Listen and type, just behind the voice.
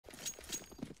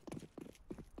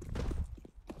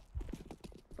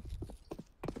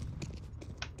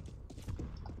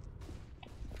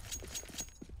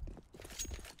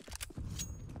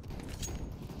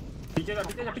पीछे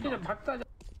जा भागता जा।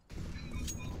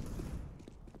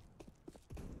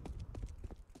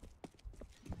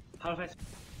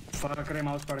 फर्क रे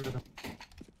माउस पड़ गया था।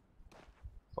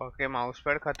 ओके माउस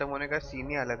पैड खत्म होने का सीन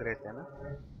ही अलग रहता है ना।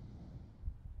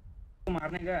 तो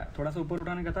मारने का थोड़ा सा ऊपर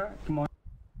उठाने का था कि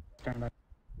स्टैंड बाय।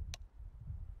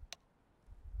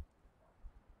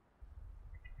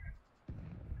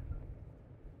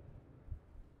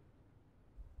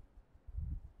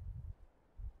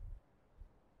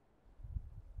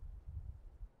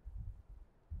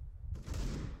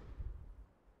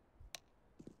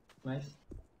 नाइस।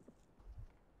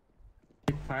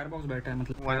 एक फायरबॉक्स बैठा है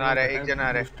मतलब वन आ रहा है, एक जन आ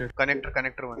रहा है।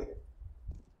 Connector one,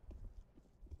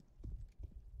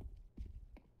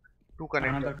 2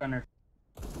 connector.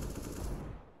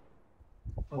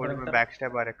 होल्ड में बैक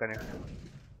स्टेप आ रहा है connector.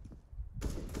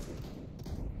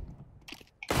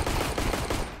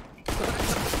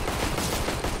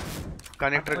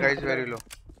 Connector guys very low.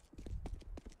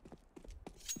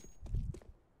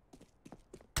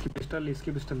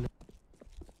 इसकी पिस्टल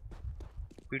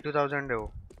P2000 है वो।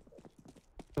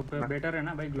 तो बेटर है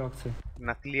ना भाई ग्लॉक से।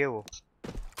 नकली है वो।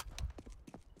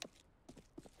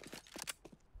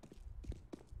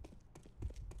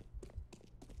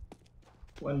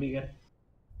 One bigger.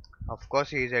 Of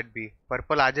course he is eight B.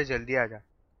 Purple आजा, जल्दी आजा।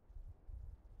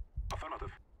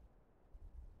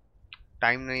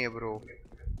 टाइम नहीं है ब्रो।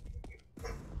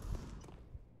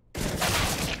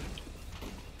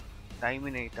 टाइम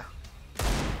ही नहीं था।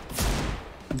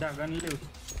 जा गन ले।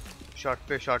 शॉट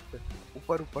पे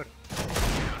ऊपर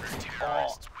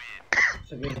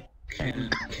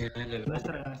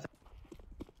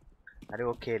अरे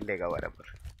वो खेल लेगा बराबर।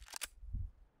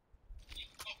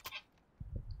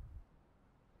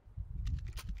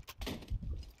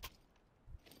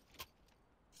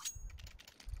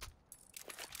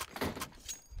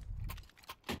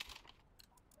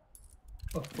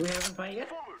 We haven't fight yet?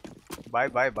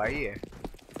 Bye है।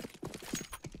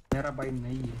 मेरा भाई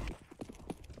नहीं है।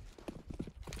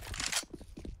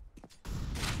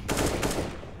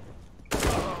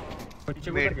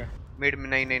 मिड में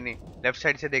नहीं लेफ्ट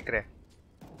साइड से देख रहे हैं।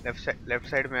 लेफ्ट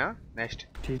साइड में। हाँ नेक्स्ट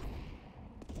ठीक।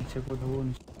 पीछे को दो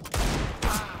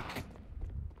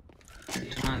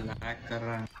इतना लैग कर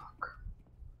रहा है।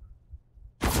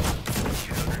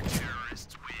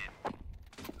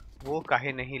 वो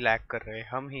काहे नहीं लैग कर रहे,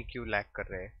 हम ही क्यों लैग कर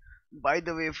रहे हैं। By the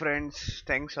way friends,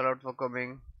 thanks a lot for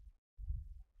coming.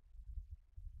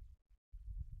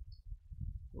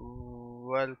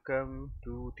 Welcome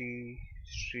to the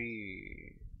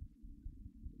stream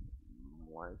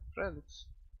my friends.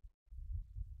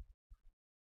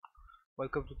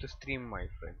 Welcome to the stream my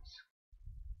friends.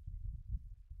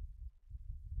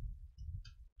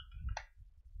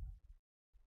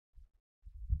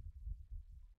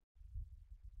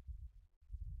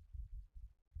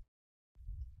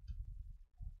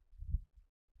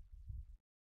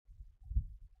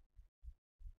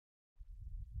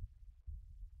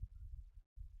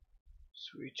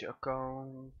 Switch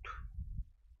account.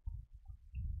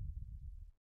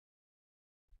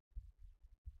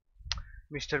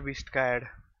 Mister beast का ऐड।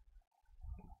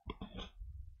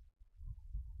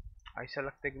 ऐसा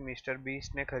लगता है कि मिस्टर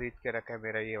बीस्ट ने खरीद के रखा है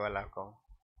मेरा ये वाला account.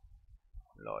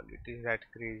 Lol, it is that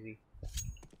crazy.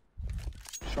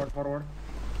 Shot forward.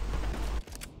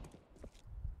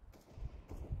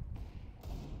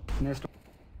 Next.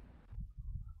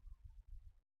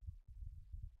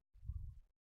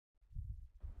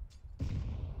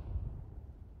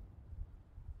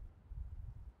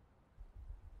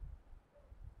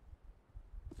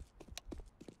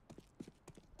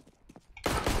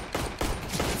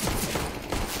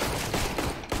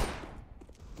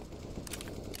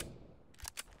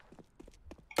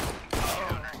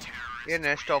 ये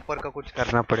नेक्स्ट टॉपर का कुछ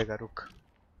करना पड़ेगा। रुक,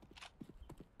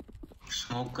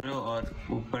 स्मोक करो और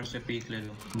ऊपर से पीक ले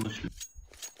लो।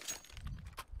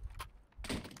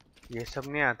 ये सब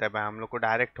नहीं आता है भाई, हम लोग को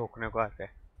डायरेक्ट ठोकने को आता है।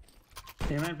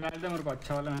 मैंने प्लान था मेरे को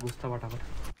अच्छा वाला, मैं घुसता फटाफट।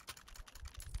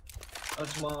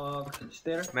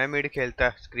 मैं मिड खेलता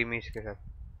स्क्रीमिश के साथ।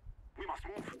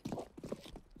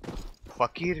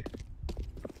 फकीर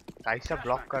कैसा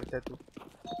ब्लॉक करते तू।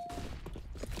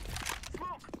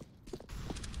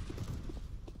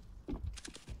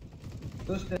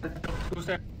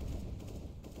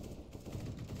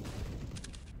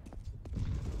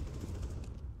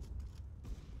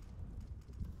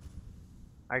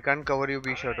 I can't cover you,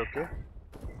 B shot, okay?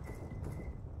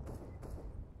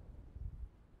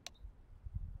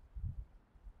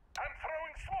 I'm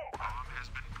throwing smoke. Bomb has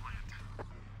been planted.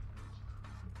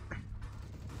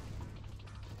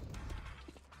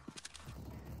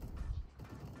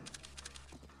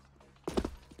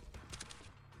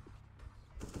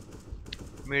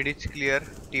 Mid is clear.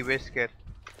 T-base care.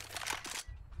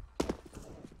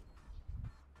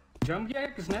 Jump किया है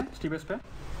किसने स्टीबेस पे?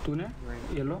 तूने?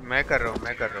 येलो? मैं कर रहा हूँ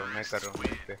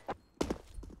mid पे.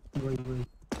 वही.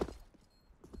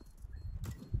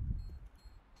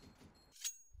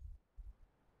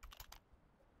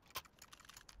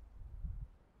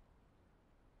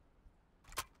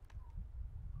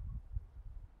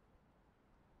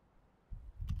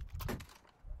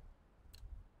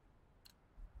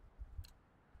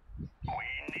 We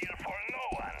kneel for no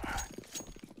one.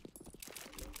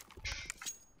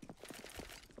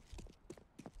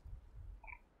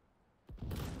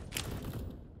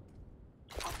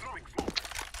 I'm throwing smoke.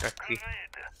 टक्की.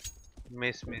 Grenade.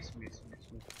 Miss.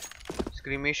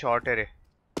 स्क्रीमी shot है रे.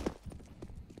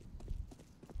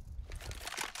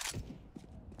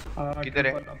 किधर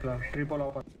है? Triple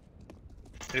of.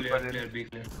 Clear, B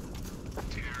clear.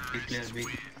 B clear, B.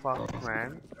 Fuck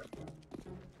man.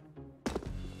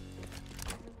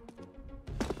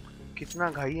 कितना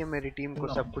घाई है मेरी टीम को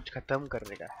सब कुछ खत्म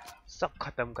करने का. सब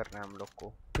खत्म करना है हम लोग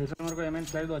को. जैसे मेरे को एमएन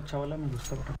स्लाइड तो अच्छा वाला मैं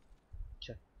घुसता था.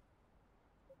 अच्छा.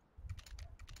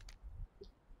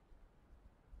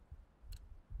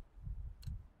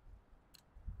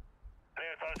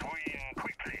 Let us win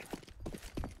quickly.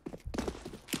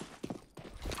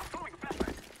 I'm throwing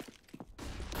flashback.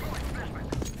 Throwing flashback.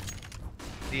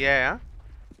 दिया है. हाँ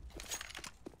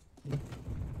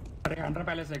अरे अंडर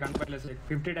पैलेस है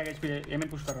 50 टैग एचपी एमएन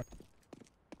पुश कर रहा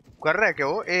कर रहा है क्या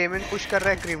वो? एमएन पुश कर रहा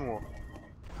है क्रीम वो.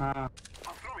 हाँ.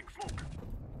 I'm throwing smoke.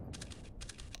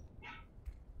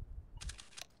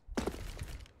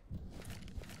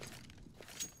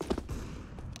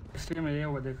 इसलिए मैं ये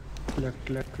हुआ देख.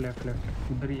 लेफ्ट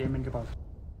इधर ही एमएन के पास.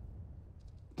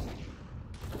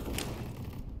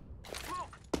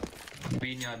 B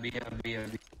नहीं B.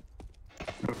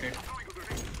 Rotate.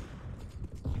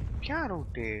 क्या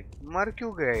रोटेट? मर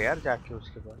क्यों गया यार जाके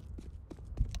उसके बाद?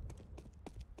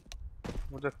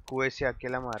 मुझे कुएं से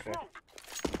अकेला मार रहा है.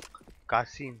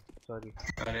 कासिम सॉरी.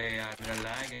 अरे यार मेरा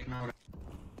लैग इतना हो रहा है.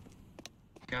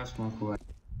 क्या स्मोक हुआ?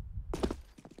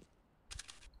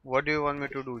 What do you want me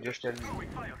to do? Just tell me.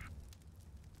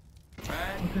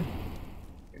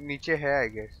 नीचे है I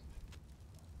guess.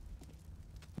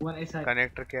 One A side.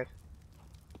 Connector care.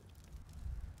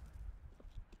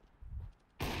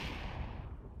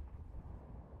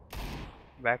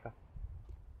 Back up.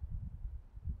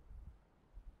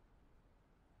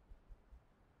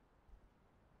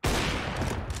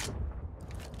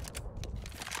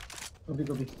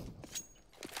 Gobi.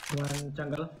 One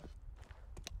jungle.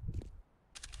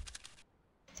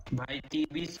 भाई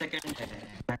 30 सेकंड है.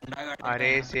 ठंडा का.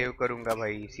 अरे सेव करूंगा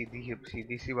भाई.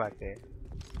 सीधी सी बात है.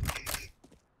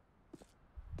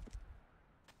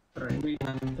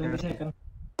 20 seconds.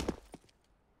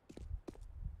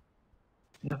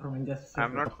 Never mind, just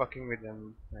I'm not fucking with them,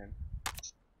 man.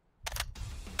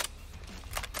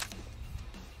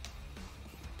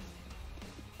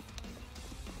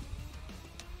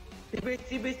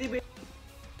 TB.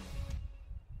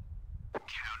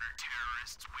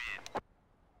 Counter-terrorists win.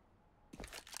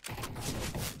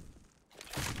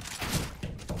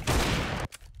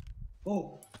 Oh.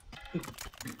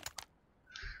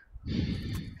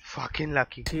 Fucking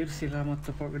lucky. सिर सिला मत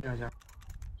तो पकड़ जा.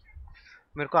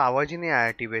 मेरे को आवाज ही नहीं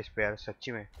आया टी बेस पे यार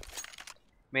सच्ची में.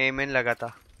 मैं एमएन लगा था.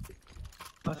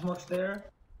 One smoke's there.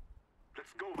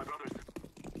 Let's go, my brothers.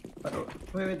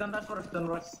 Wait, don't rush first, don't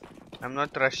rush. I'm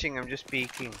not rushing, I'm just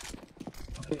peeking.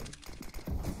 Okay.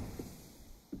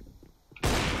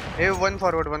 Hey, one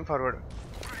forward. I'm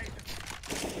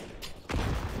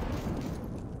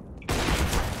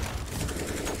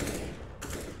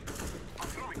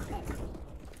throwing smoke.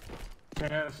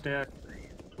 Stair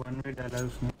one way डाला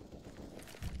उसने.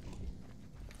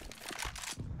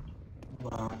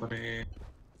 बाप रे.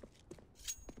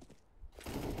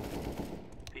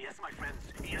 Yes, my friends.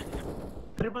 Yes.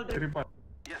 Triple.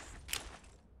 Yes.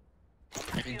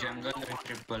 एक जंगल में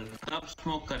triple. कब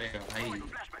smoke करेगा भाई?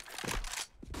 Flashback.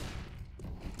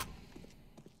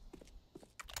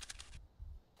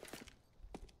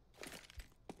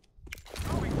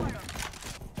 Throwing fire.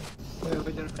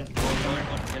 Wait, there.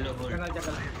 Hello.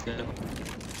 Jungle.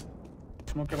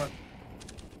 Smoke के बाद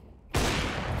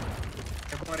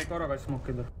एक और होगा स्मोक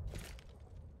के इधर.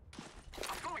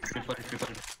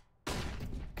 Triple.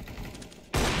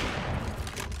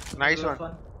 Nice one.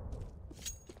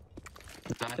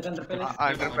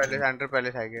 Under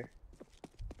palace आहे गे.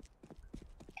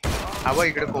 हवा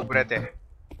इकडे कोपऱ्यात आहे.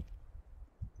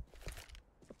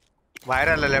 बाहेर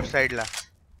आला लेफ्ट साइडला.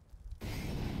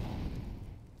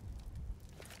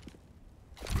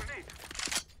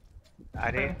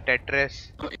 अरे टेट्रेस.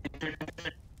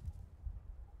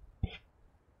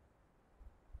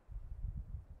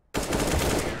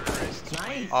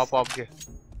 Nice. ऑप के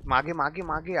मागे मागे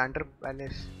मागे under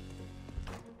palace.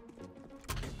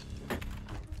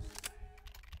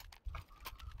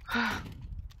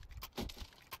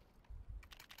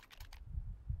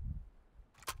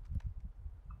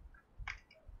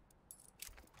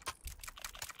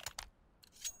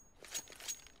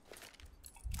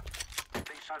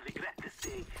 They shall regret this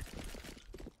day.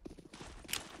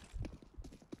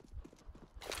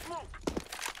 Smoke!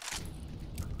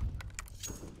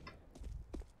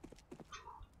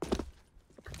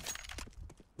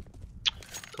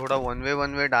 थोड़ा वन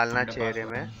वे डालना चाहिए रे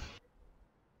में,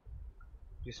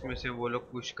 जिसमें से वो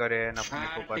लोग पुश करे न अपने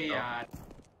को अरे पता यार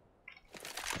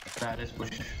पैरिस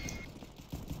पुश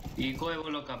इको है वो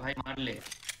लोग का भाई, मार ले।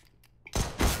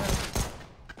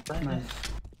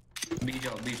 बी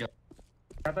जाओ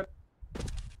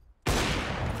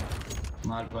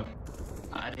मार पर।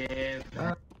 अरे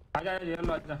आजा ये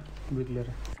लो आजा भी क्लियर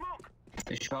है।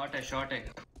 शॉट है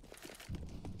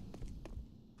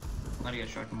मर गया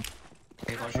शॉट में।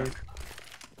 एक और शॉट।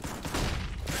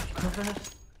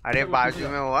 अरे बाजू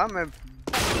में हुआ, मैं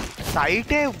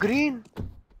साइट है ग्रीन।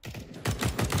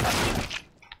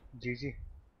 जी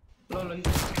लो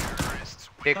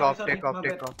टेक ऑफ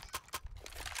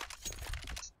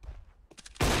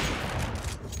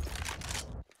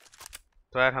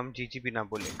तो यार हम जीजी भी ना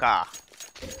बोले का।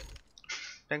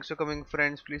 Thanks for coming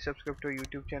friends, please subscribe to our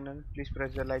YouTube channel, please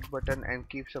press the like button and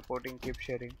keep supporting, keep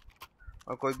sharing.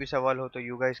 और कोई भी सवाल हो तो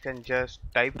you guys can just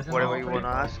type whatever you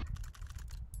wanna ask.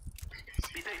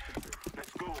 Be safe.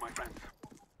 Let's go, my friends.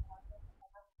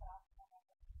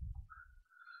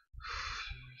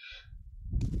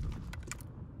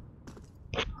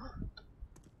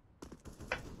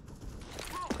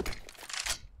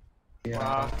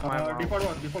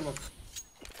 Default box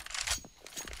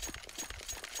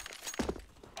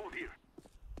Hold here.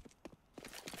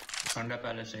 Under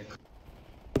palace एक।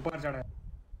 ऊपर चढ़ा है।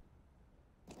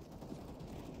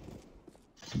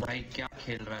 भाई क्या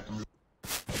खेल रहा है तुम लोग?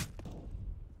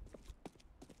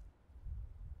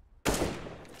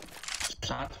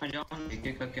 साथ में जाओ, एक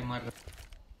एक करके मार।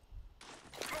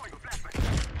 Throwing a flashbang.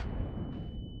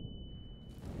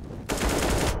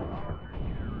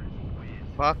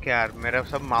 फक यार, मेरा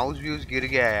सब माउस व्यूज गिर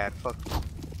गया है यार, fuck.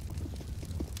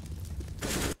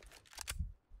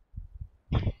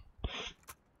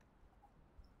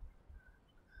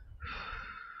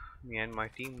 Me and my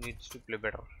team needs to play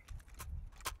better.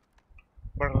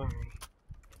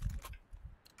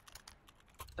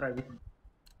 Try it.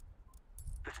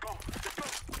 Let's go.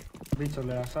 भी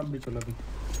चलो यार, सब भी चलो अभी।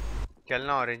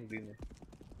 चलना ऑरेंज बी में।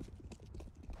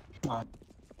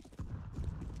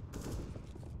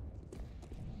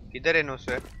 किधर है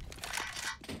नोस्वेर?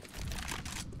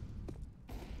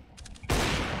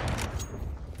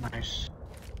 नाइस,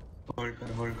 होल्ड कर।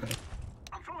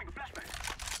 I'm throwing a flashbang.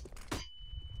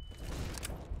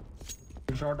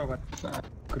 Shot होगा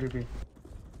क्रीपी।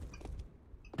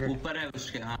 ऊपर है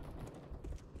उसके। हाँ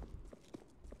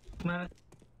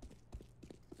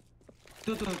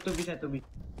तू भी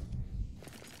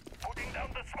Putting down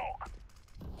the smoke.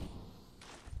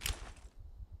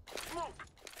 Smoke.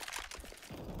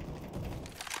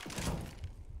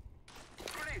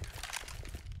 Grenade.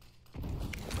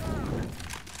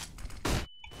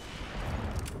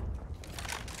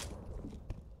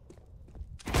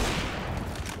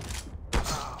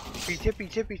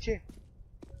 पीछे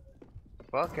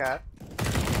फक यार।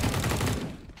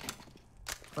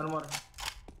 one more.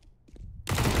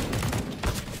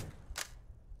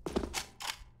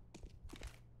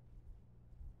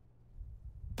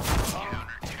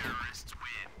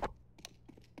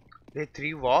 They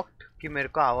 3 walked कि मेरे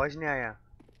को आवाज नहीं आया।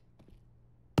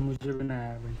 मुझे भी नहीं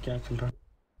आया भाई, क्या चल रहा है?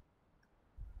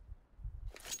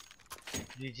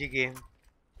 जीजी गेम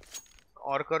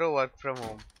और करो वर्क फ्रॉम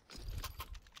होम।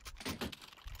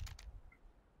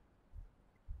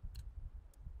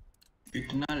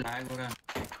 इतना लैग हो रहा है।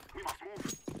 We must move.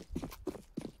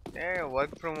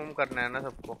 Work from home करना है ना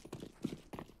सबको।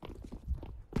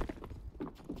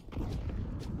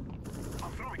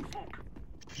 I'm throwing smoke.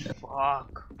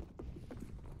 Fuck.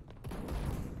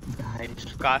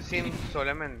 Qasim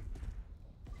सोलेमन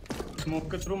smoke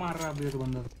के थ्रू मार रहा है अभी एक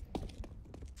बंदा।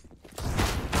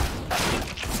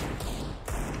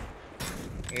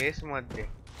 एस मत दे।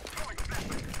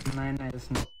 नहीं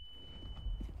इसने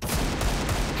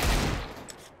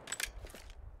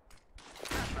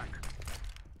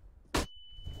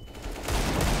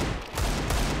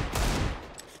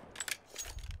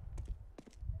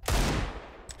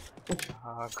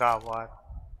हाँ गावार।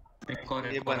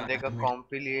 ये बंदे का है।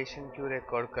 कॉम्पिलेशन क्यों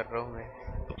रिकॉर्ड कर रहा हूँ मैं?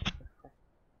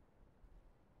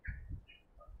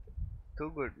 To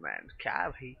good man. क्या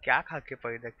भाई, क्या खा के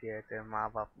पैदा किया है तेरे माँ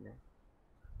बाप ने?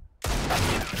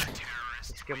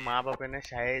 इसके माँ बाप ने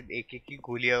शायद एक एक की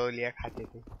गोलियां वोलियां खाते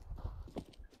थे।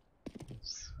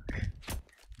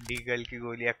 डीगल की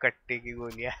गोलियां, कट्टे की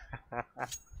गोलियां।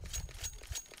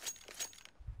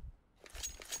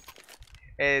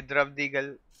 ए द्रव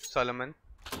दीगल सोलोमन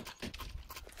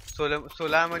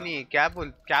सोलामनी क्या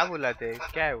बोला थे?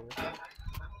 क्या है वो?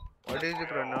 What is the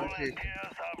pronunciation?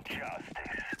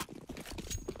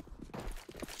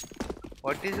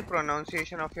 What is the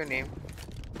pronunciation of your name?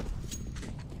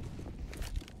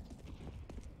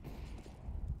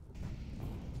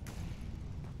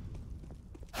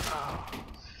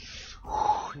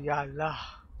 या अल्लाह।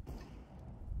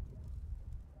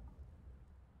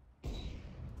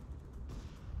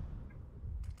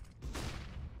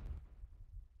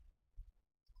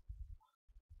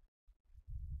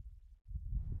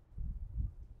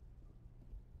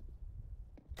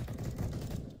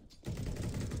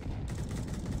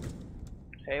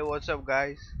 Hey, what's up,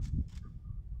 guys?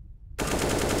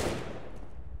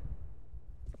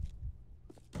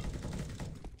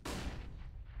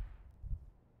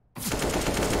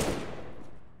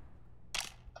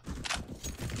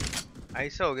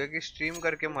 ऐसा हो गया कि स्ट्रीम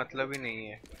करके मतलब ही नहीं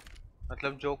है।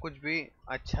 मतलब जो कुछ भी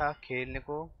अच्छा खेलने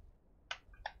को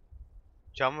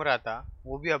जम रहा था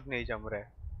वो भी अब नहीं जम रहा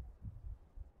है।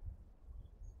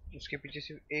 उसके पीछे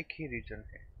सिर्फ एक ही रीजन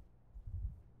है।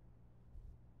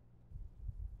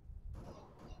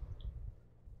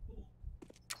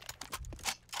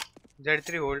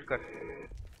 Z3 होल्ड कर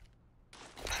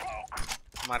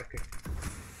मार्केट।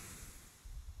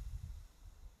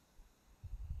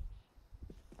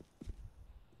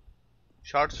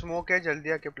 शॉर्ट स्मोक है,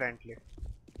 जल्दी आके प्लांट ले।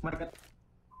 मार्केट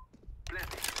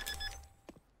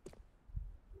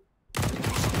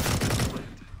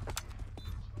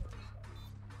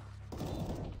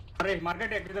अरे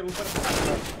मार्केट है इधर ऊपर।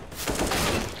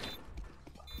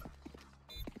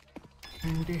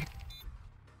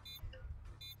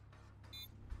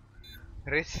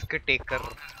 Risk taker,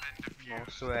 no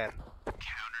swear.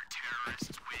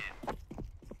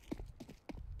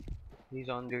 He is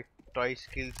on the toy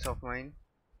skills of mine.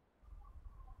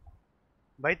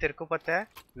 भाई तेरे को पता है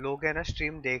लोग है ना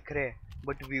स्ट्रीम देख रहे हैं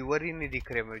बट व्यूअर ही नहीं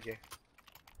दिख रहे मुझे।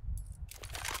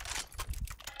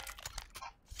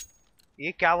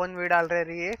 ये क्या वन वे डाल रहे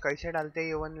हैं? ये कैसे डालते हैं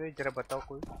ये वन वे? जरा बताओ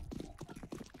कोई।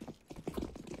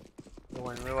 तो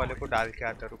वन वे वाले को डाल के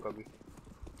आता रू कभी।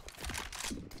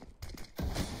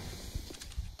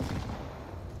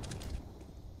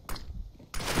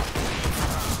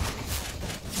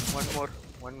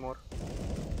 वन मोर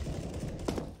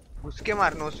घुस के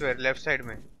मारनो स्वेयर लेफ्ट साइड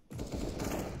में।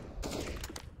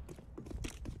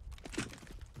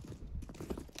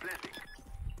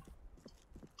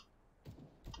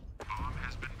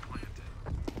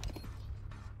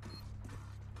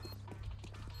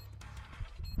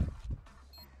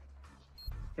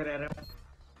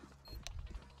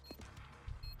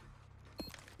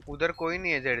 उधर कोई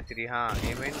नहीं है Z3। हाँ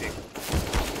एमेन देख।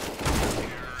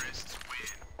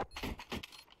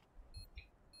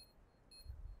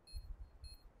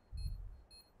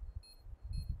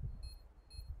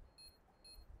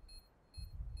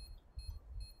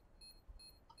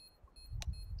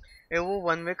 ए वो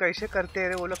वन वे कैसे करते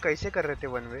हैं? वो लोग कैसे कर रहे थे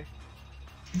वन वे?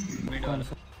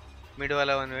 मिड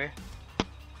वाला वन वे।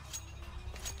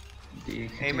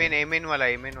 एमेन वाला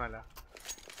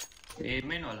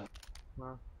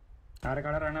हाँ। कार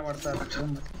काड़ा रहना पड़ता है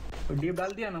तो डीप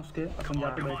डाल दिया ना उसके अपन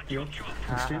जहाँ पे बैठती हो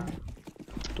स्ट्रीम,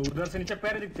 तो उधर से नीचे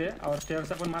पैर दिखते हैं और स्टेयर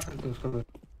से अपन मार सकते हैं उसको।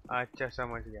 अच्छा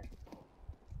समझ गया।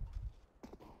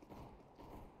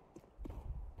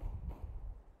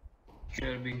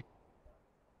 भी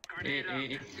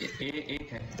एक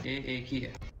है, एक ही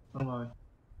है।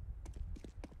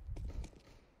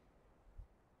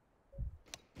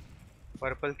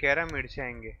 पर्पल कह रहा मिड से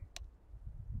आएंगे।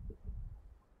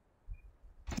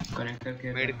 कनेक्टर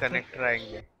के मिड कनेक्टर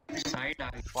आएंगे। साइड आ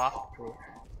गई। वाह ब्रो।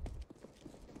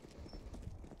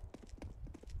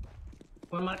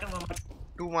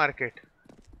 To market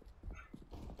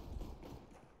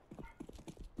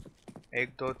 1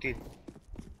 2 3।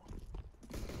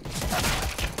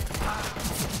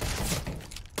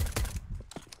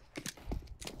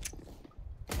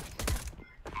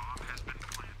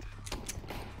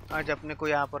 आज अपने को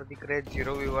यहाँ पर दिख रहे हैं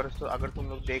 0 व्यूअर्स। तो अगर तुम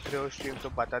लोग देख रहे हो स्ट्रीम तो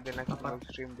बता देना कि तुम लोग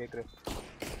स्ट्रीम देख रहे हो।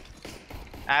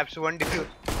 Apps 1 diffuse.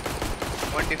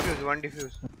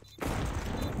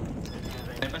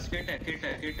 मेरे पास किट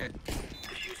है।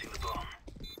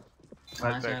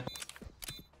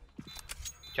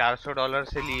 $400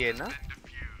 से लिए ना?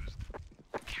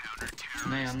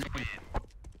 नहीं हमने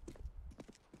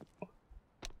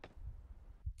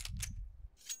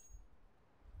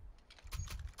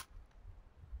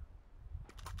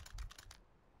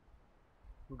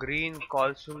ग्रीन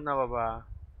कॉल सुनना बाबा।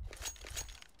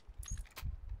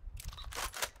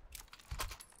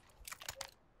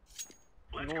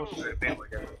 नो स्ट्रिपिंग हो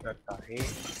जाता है।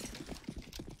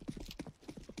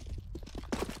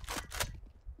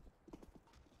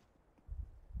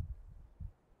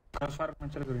 क्रॉस फायर में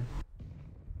चल गए।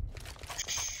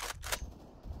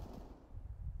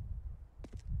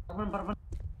 Purple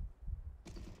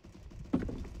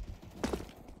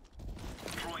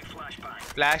Throwing flashbang.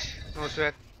 Flash no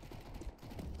sweat.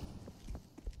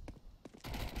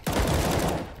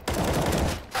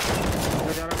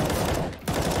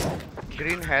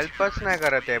 Green हेल्पच नाही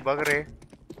करत आहे बघ रे।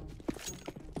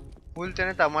 फुल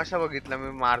त्याने तमाशा बघितला, मी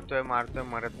मारतोय मारतोय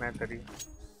मरत नाही तरी।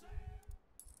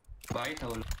 भाई था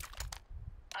बोलो।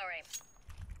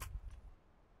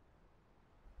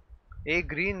 ए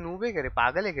ग्रीन नूब है क्या रे,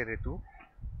 पागल है क्या रे तू?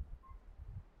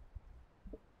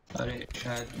 अरे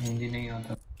शायद हिंदी नहीं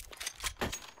आता।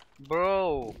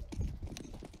 Bro,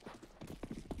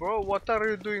 what are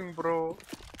you doing, bro?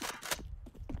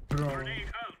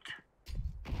 Grenade out.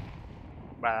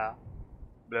 Blah,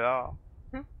 blah.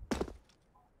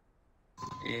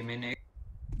 ए मैंने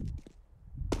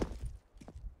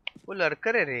वो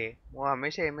लड़कर है रे, वो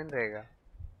हमेशा एमिन रहेगा,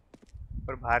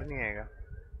 पर बाहर नहीं आएगा।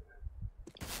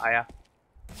 आया।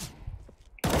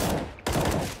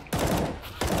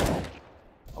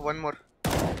 One more.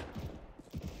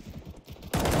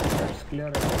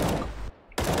 क्लियर है।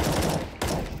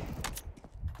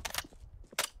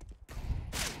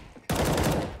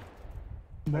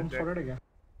 बम फॉरवर्ड है क्या?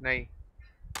 नहीं।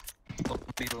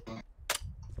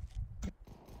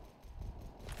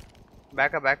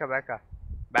 Back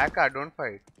up, don't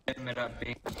fight. मेरा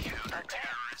पिंग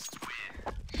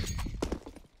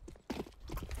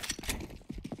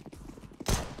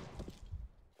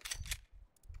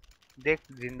देख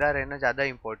जिंदा रहना ज्यादा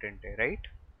इम्पोर्टेंट है, राइट?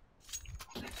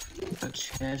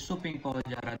 600 पिंग पहुंच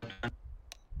जा रहा था।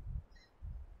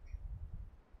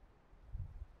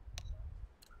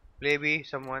 Play B,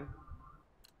 someone.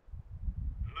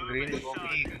 Green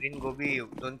go B,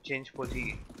 don't change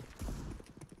position.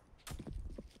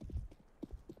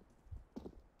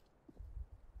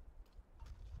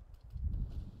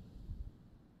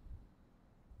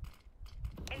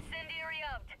 Incendiary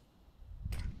out.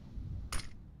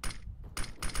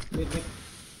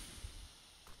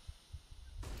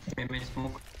 Wait मैं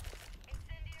smoke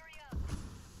Incendiary out.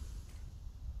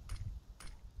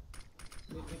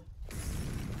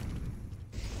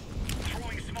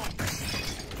 Throwing smoke.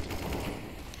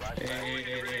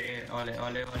 ओले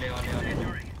ओले ओले ओले ओले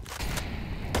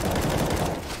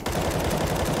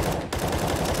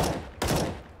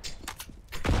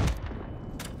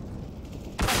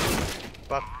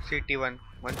Fuck, CT1,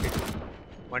 1 CT,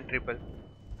 1 triple,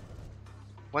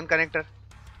 1 connector,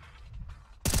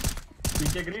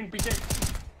 पीछे ग्रीन पीछे।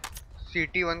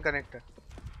 CT1 connector,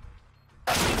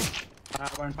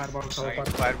 one firebox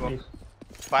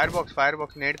firebox,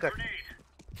 नेड कर।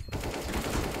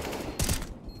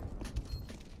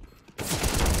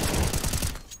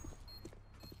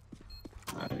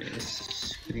 अरे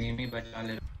स्क्रीन ही बचा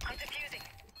ले। I'm defusing.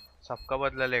 सबका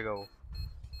बदला लेगा वो।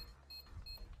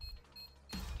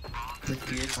 तो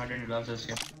ये hardened glasses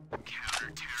है।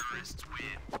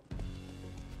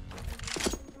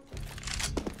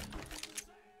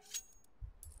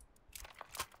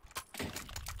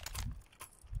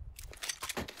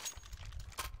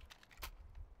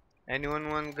 Anyone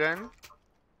want gun?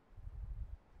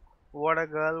 What a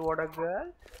girl, what a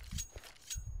girl.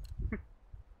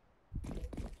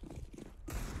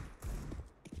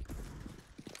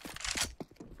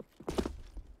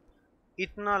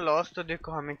 इतना लॉस तो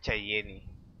देखो हमें चाहिए नहीं।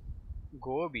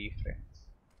 गो be friends.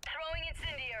 Throwing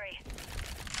incendiary.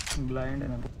 Blind है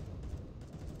ना।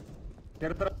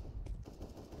 तेरे तरफ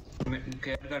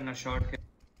केयर करना शॉट के।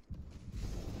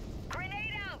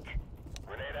 Grenade out.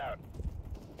 Grenade out.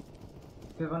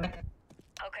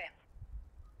 Okay.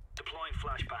 Deploying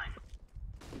flashbang.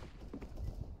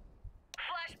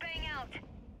 Flashbang out.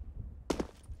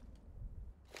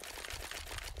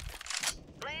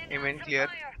 Laying down Amen some clear.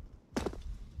 fire.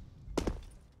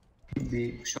 B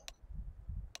shot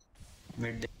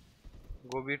mid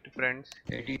go be friends.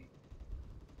 80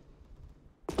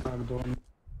 दो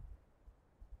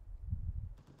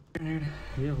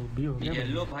ये हो भी हो गया।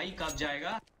 येलो भाई कब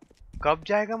जाएगा? कब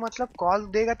जाएगा मतलब कॉल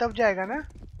देगा तब जाएगा ना।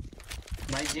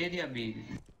 भाई दे दिया अभी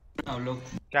हम लोग।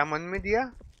 क्या मन में दिया?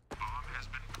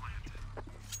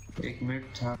 1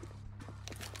 मिनट था।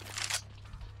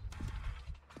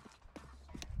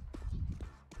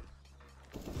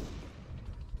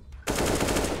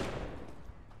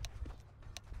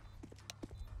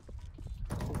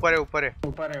 ऊपर है ऊपर है।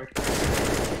 ऊपर है।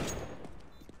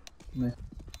 मैं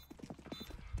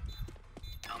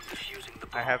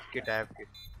I have kit.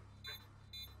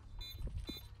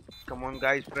 Come on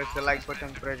guys, press the like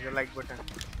button.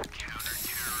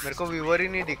 मेरे को व्यूअर ही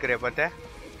नहीं दिख रहे, पता है?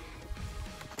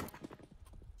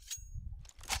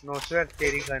 नो सर,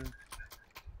 तेरी गन।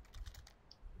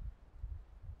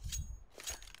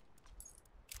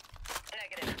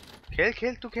 Negative.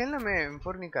 खेल तू खेल ना, मैं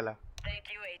M4 निकाला। Thank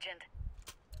you, Agent.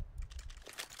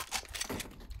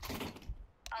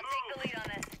 I'll take the lead on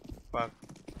this. Fuck.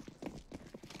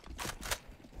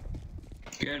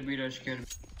 Care be rush care.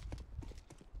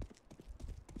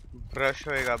 Brush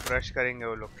होएगा, ब्रश करेंगे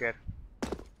वो लोग। केयर।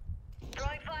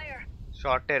 Throwing fire.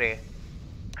 शॉर्टर है।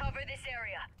 Cover this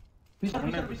area.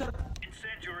 पीछे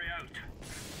Incendiary out.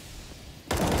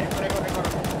 एक और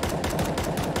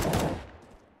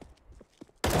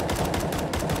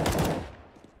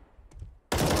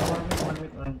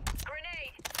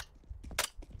Grenade.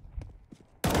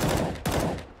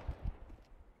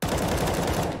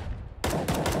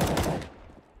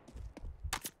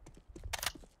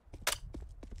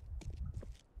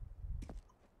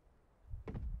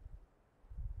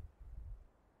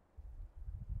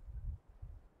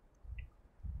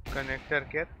 Connector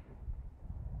care.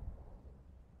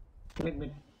 Mid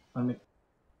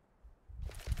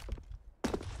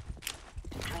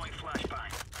Throwing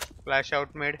flashbang. Flash out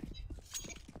made.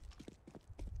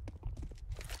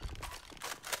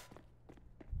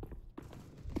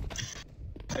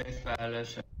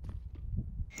 Palace.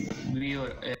 We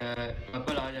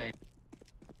couple आ जाए.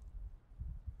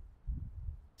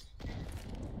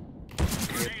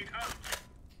 Grenade out.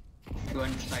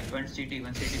 One CT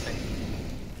side.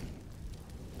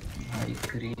 High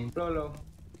green. लो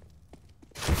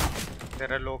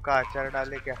तेरा लो का अचार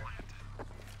डाले क्या?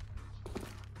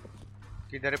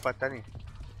 किधर है पता नहीं।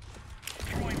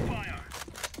 Throwing fire.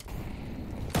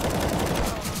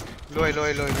 लो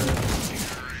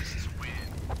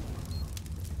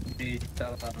जीता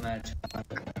मैच.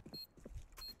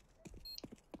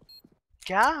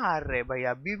 क्या हार रहे भाई?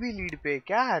 अभी भी लीड पे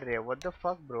क्या हार रहे? What the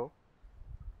fuck bro?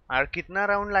 और कितना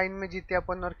राउंड लाइन में जीते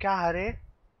अपन और क्या हारे?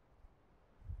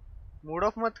 मूड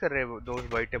ऑफ मत कर रहे दोस्त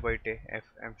बैठे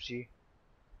एफएमसी।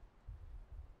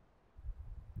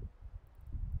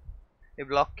 ये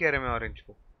ब्लॉक किया रहे मैं ऑरेंज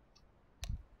को।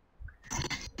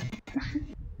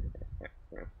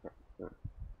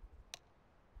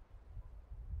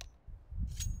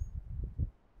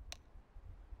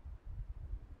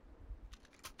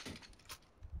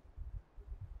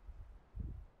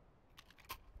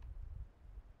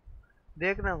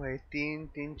 देखना भाई,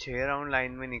 6 राउंड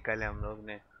लाइन में निकाले हम लोग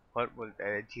ने और बोलता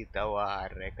है जीता हुआ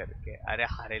हार रहे करके। अरे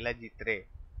हारेला जीत रहे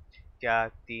क्या?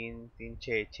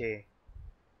 3-6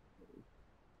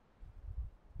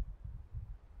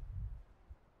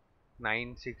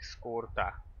 9-6 स्कोर था।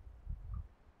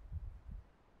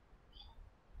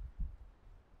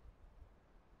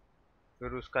 फिर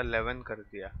उसका 11 कर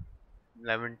दिया,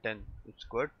 11-10। It's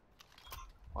good.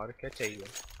 और क्या चाहिए?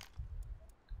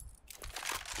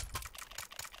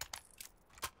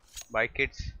 बाय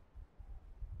किड्स,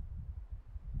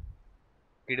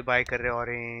 किड बाय कर रहे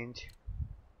orange.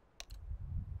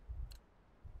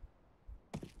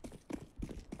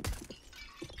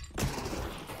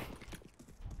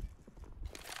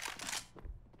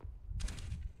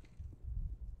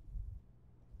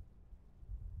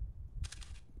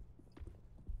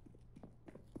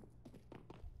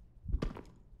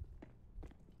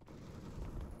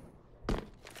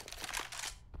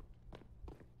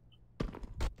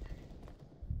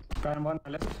 Can one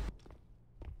left.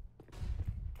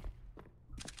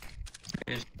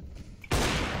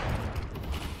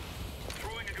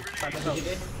 Throwing a grenade. Palace out.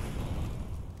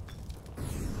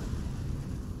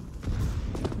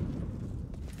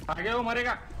 आगे वो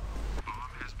मरेगा।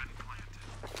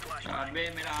 अबे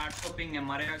मेरा 800 पिंग है,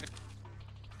 मरेगा.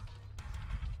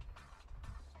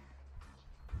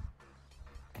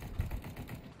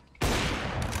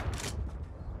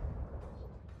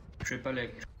 ट्रिपल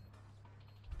एक.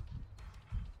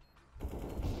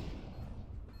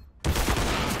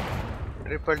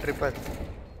 ट्रिपल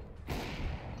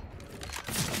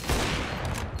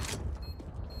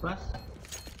बस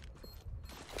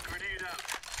Grenade out.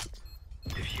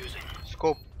 Diffusing.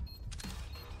 स्कोप।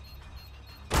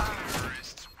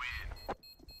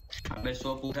 अबे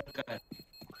सोप उधर कर.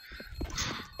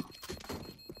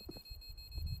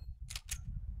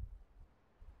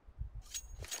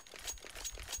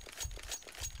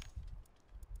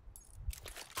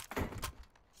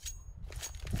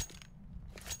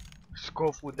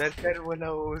 स्कोप उधर कर बोला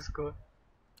वो उसको।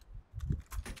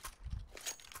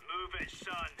 Move it,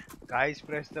 son. Guys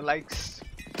press the likes.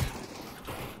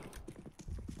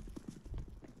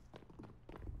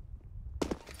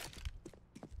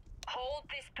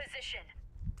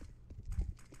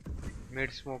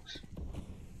 Mid smokes.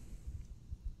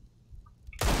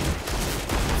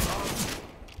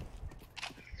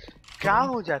 क्या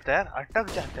हो जाता है यार,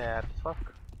 अटक जाता है यार, फक।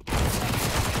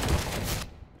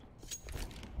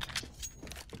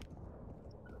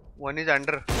 One is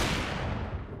under.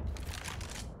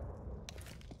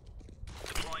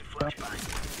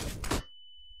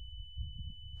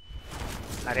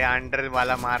 अरे अंडर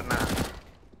वाला मारना।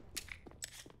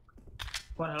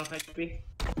 For half HP.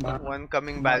 One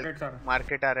coming बैल।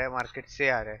 मार्केट आ रहा है, मार्केट से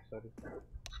आ रहा है, सॉरी।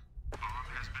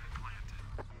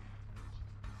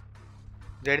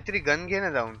 Z3 गन घे ना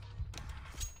जाऊन।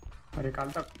 अरे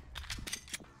काल तक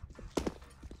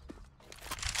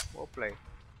वो play.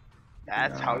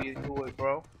 That's how you do it,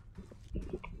 bro.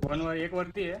 One वर एक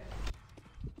वरती आहे.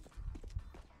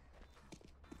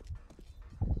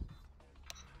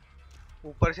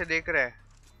 ऊपर से देख रहा है।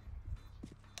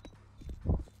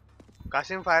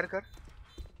 कासिम फायर कर,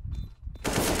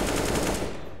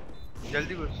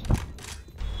 जल्दी घुस।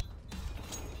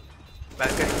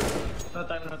 Balcony. No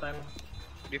time, no time.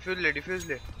 Diffuse ले, डिफ्यूज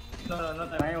ले। No, no, no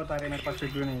time. नाही होता रे, मेरे पास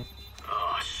सीपीयू नाही.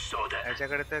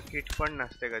 याच्याकडे तर किट पण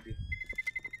नसते कधी.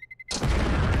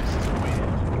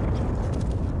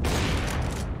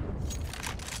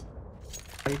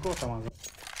 ऐको होता माझा.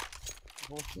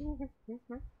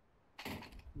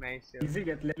 नाईस. इझी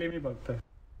घेतलेले मी बघतो.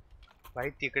 भाई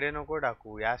तिकडे नको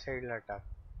टाकू, या साईडला टाक.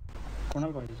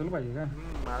 कोणाला पाहिजे, तुला पाहिजे का?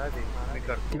 मला दे, मी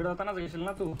करतो. तिकडे जातानाच घेशील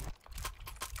ना तू.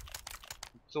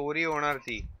 चोरी होणार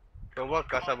ती. तो बघ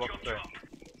कसा बघतोय.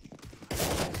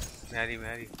 मॅरी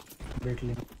मॅरी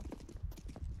भेटली.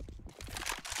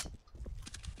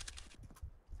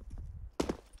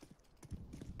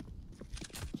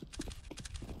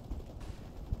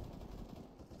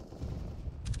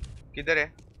 किधर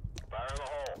है?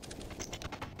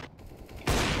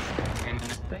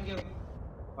 Thank you.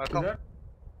 इधर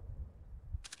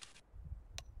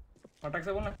फटाक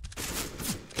से बोल ना.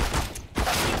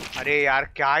 अरे यार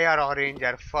क्या यार ऑरेंज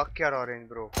यार, फक यार ऑरेंज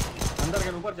ब्रो. अंदर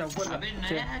गया, ऊपर जा, ऊपर जा. अबे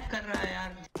नया हैक कर रहा है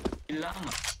यार, चिल्ला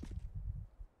मत.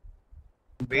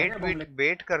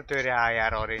 वेट करते हो रे. हाँ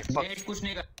यार ऑरेंज वेट कुछ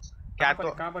नहीं कर. क्या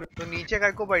कहाँ पर? तो नीचे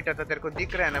काय को बैठा था, तेरे को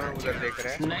दिख रहा है ना, मैं उधर देख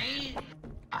रहा है. नहीं,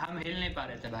 हम हिल नहीं पा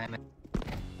रहे थे भाई. मैं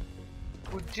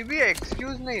कुछ भी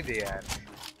एक्सक्यूज नहीं दे यार.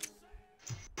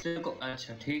 तेरे को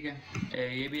अच्छा ठीक है,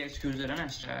 ये भी एक्सक्यूज है ना.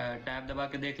 टैब दबा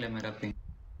के देख ले मेरा पिंग.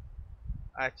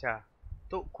 अच्छा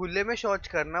तो खुले में शौच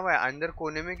करना भाई, अंदर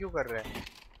कोने में क्यों कर रहा है?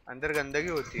 अंदर गंदगी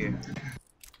होती है.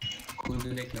 खुद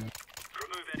देख ले.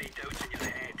 Remove any doubts in your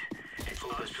head. It's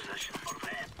last position for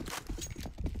them.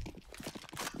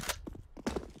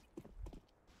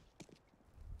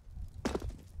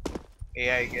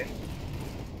 AI के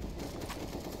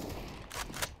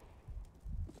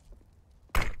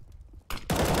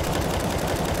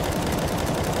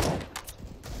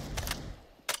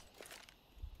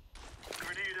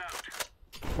Grenade out.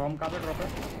 बॉम्ब कहाँ पे ड्रॉप है?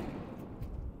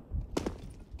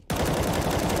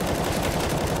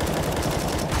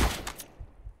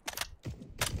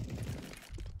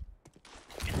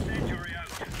 Incendiary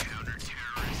out.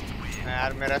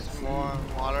 यार मेरा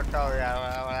मॉलोटो हो गया.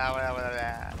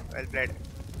 Well played,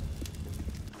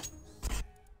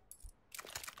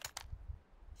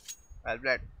 well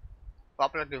played.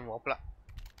 वापला तुम वापला.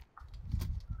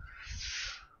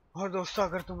 और दोस्तों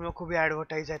अगर तुम लोग को भी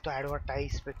एडवर्टाइज है तो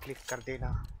एडवर्टाइज पे क्लिक कर देना.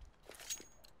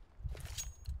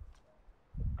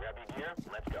 Grab your gear.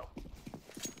 Let's go.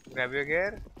 Grab your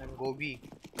gear and go B.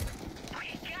 We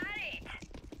got it.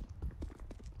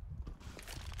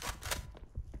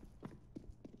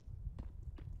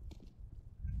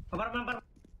 Par.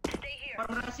 Stay here.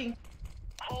 Rushing.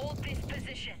 Hold this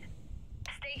position.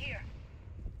 Stay here.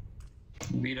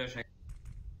 बीरा shake.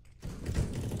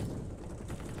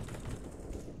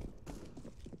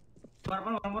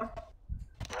 Purple, one more.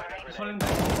 It's falling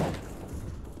back.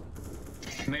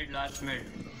 Mid, last mid.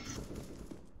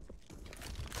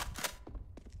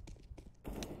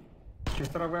 किस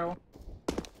तरफ गया वो?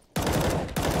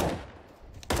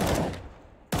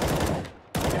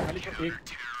 क्या खाली तो एक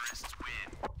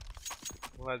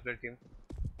well played team.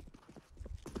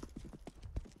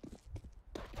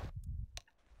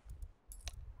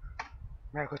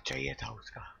 मेरे को चाहिए था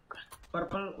उसका.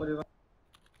 Purple, whatever.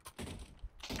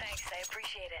 Thanks, I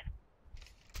appreciate it.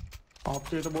 Of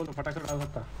चाहिए तो बोल, तो फटाक से डाल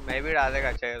सकता. मैं भी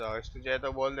डालेगा. चाहिए तो तुझे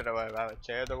तो बोल दे रहा भाई.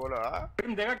 चाहिए तो बोलो. हाँ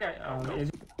टीम देगा क्या?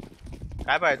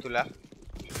 काय पाहिजे तुला?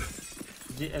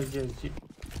 जी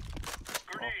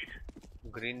Grenade.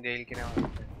 ग्रीन देईल की नाही?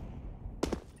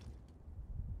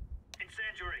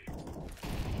 Incendiary.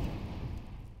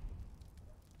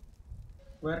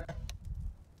 Where?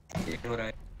 ये हो रहा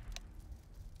है.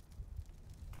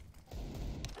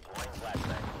 Deploying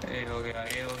flashbang. ए हो गया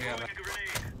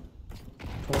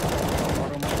थोड़ा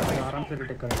मारो मत, आराम से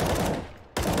रिटेक करें।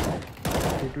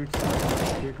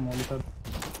 हिट मॉली तक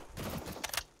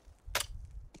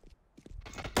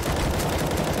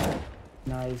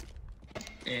नाइस।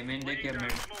 ए मेन देखिए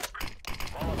मिड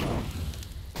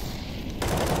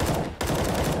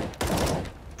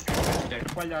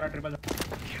ट्रिपल जा रहा, ट्रिपल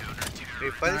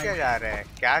क्या जा रहा है?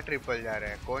 क्या ट्रिपल जा रहा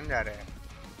है? कौन जा रहा है?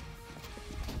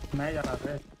 मैं जा रहा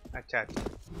था। अच्छा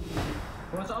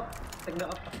What's up? Take the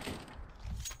up.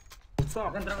 गुस्सा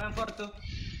Akan throw M4 tuh.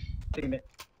 Take that.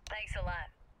 Thanks a lot.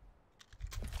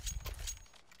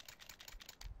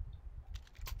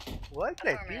 well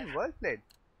played team, well played.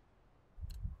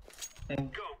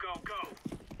 Thank Go, go, go.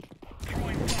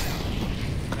 Throwing fire.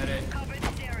 अरे Cover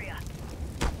this area.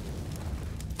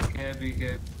 भी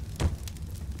के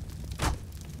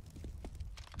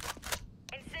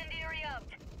Incendiary out.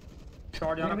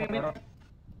 शॉट जाना Mid, mid, पड़ रहा।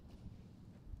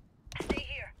 Stay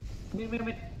here.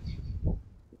 mid.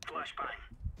 Flashbang.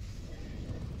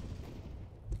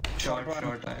 Shot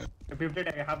आया 50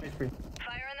 tag है, half HP.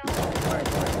 Fire in the hole.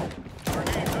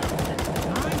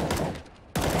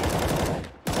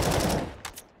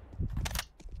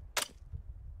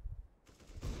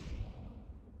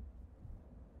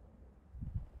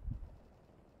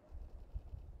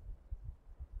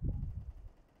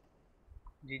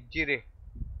 जिज्जी रे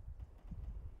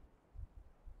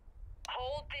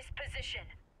Hold this position.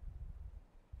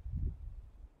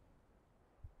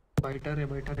 बैठा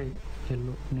है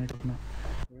येलो नेट अपना।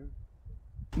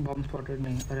 बॉम्ब स्पॉटेड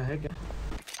नहीं, अरे है क्या?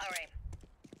 All right.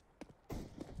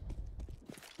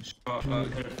 Shot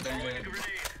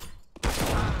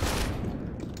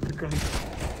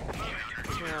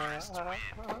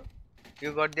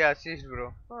you got the assist bro.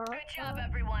 Good job,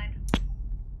 everyone.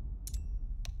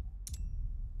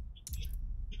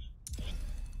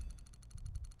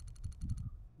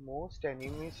 Most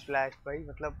enemies flash भाई,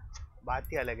 मतलब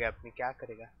बात ही अलग है अपनी, क्या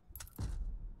करेगा।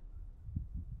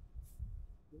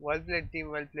 Well played team,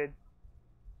 well played.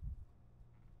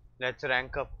 Let's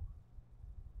rank up.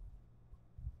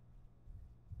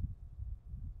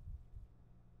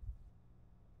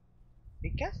 ये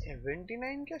क्या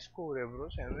 79 क्या स्कोर है ब्रो?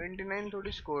 79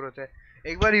 थोड़ी स्कोर होता है।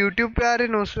 एक बार YouTube पे आ रहे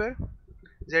नोस्वेयर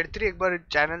Z3, एक बार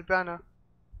चैनल पे आना।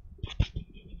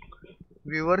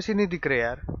 व्यूअर्स ही नहीं दिख रहे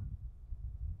यार।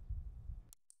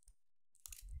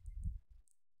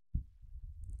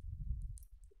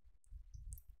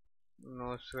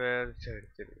 Nosware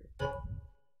Z3.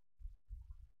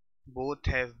 Both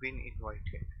have been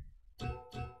invited.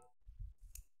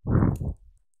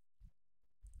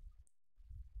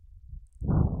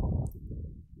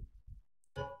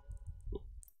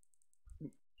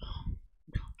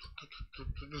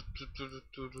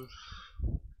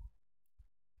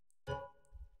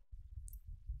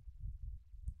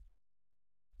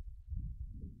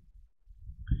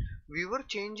 Viewer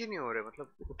change ही नहीं हो रहे,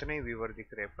 मतलब उतने ही व्यूवर दिख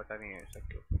रहे हैं, पता नहीं है ऐसा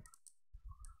क्यों।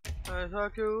 ऐसा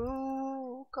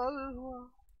क्यों कल हुआ?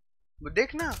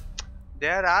 देखना,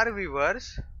 there are viewers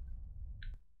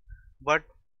but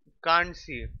can't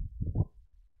see.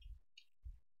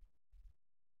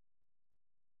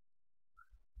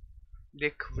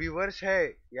 देख व्यूवर्स है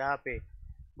यहाँ पे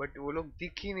बट वो लोग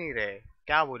दिख ही नहीं रहे,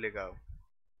 क्या बोलेगा वो?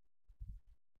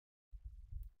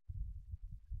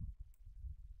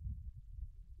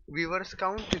 Viewers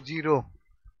count 0।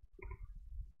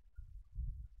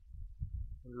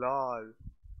 लॉल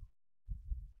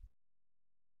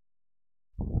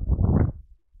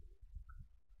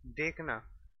देखना।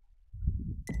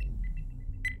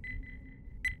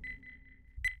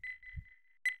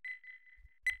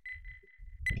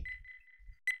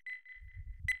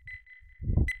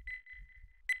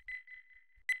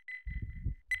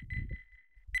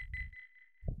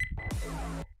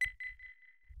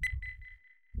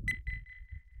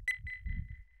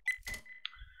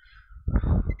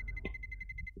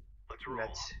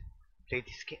 Let's play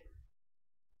this game.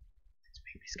 Let's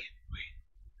make this game. Wait.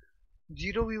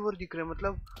 0 viewer दिख रहे,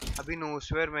 मतलब अभी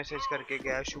नोस्वेयर मैसेज करके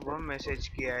गया, शुभम मैसेज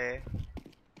किया है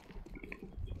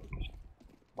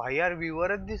भाई यार,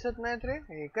 व्यूवरच दिसत नाहीत रे,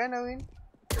 हे काय नवीन?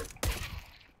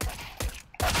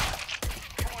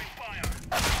 Throwing fire.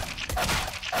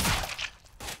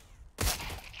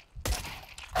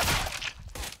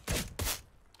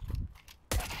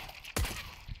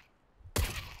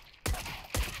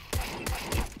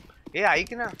 हे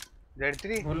ऐक ना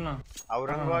Z3, बोल ना।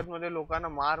 औरंगाबाद मध्ये लोकांना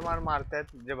मारतायत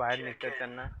जे बाहेर निघतात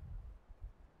त्यांना।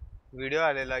 व्हिडिओ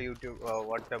आलेला YouTube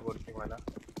WhatsApp वरती मला।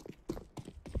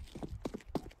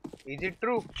 Is it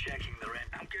true? Checking the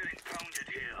rent. I'm getting pounded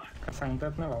here.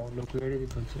 सांगतात ना भाऊ, लोक वेळ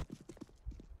तिथलचे।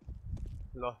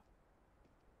 लो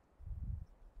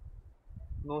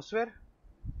नोस्वेर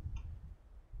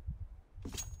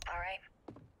All right.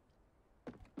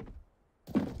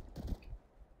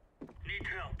 Need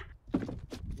help.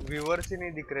 Viewers ही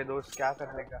नहीं दिख रहे दोस्त, क्या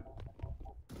करने का?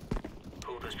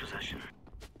 Hold this possession.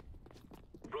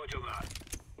 Roger that.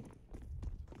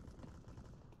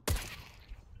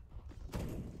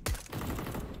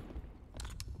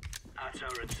 That's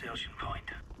our insertion point.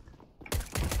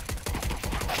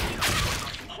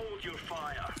 Hold your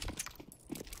fire.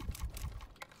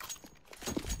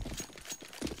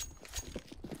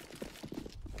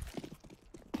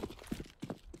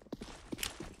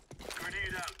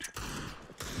 Grenade out.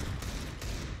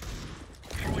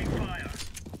 Throwing fire.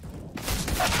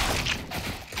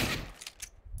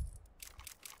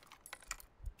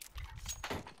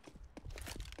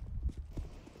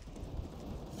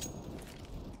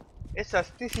 ये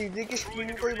सस्ती सीजी की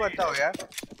स्किन कोई बताओ यार।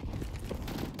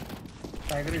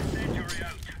 Tiger Incendiary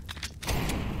out.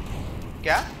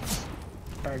 क्या?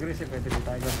 टाइगर से कहते थे,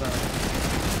 टाइगर का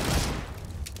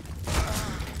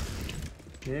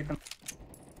एक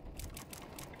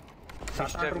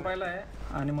 7-8 रुपयाला आहे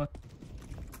आणि मग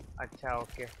अच्छा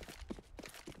ओके।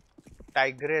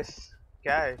 टाइग्रेस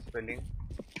क्या है स्पेलिंग?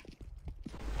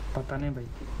 पता नहीं भाई,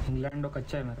 इंग्लैंड और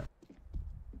कच्चा है मेरा।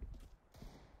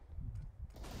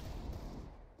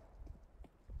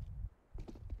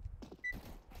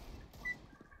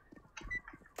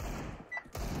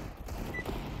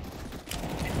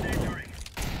 Incendiary.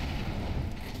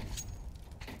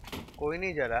 कोई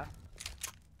नहीं जला,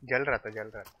 जल रहा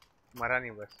था, मरा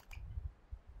नहीं बस।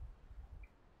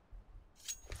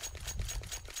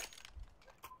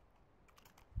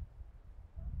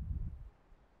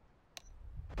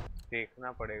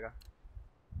 देखना पड़ेगा।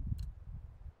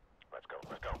 Let's go.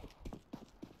 Let's go.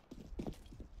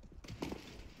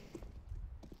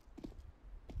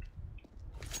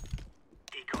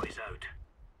 Decoys out.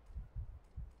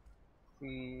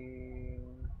 B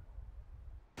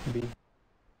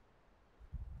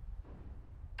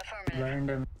Affirmative. Blind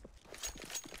है।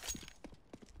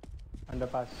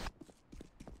 अंडरपास।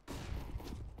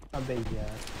 अबे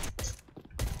यार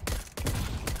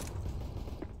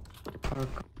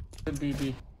बी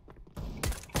बी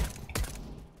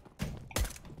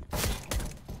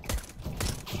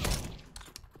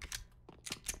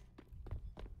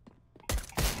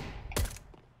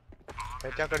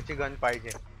ह्याच्याकडची गन पाहिजे।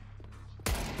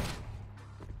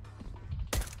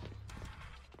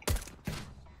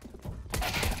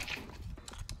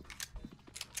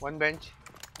 One bench,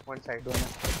 one side.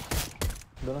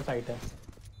 दोनों साइड है,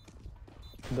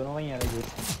 दोनों वहीं आ रहे हैं।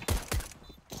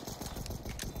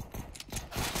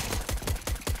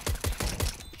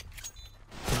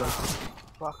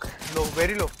 फक, लो,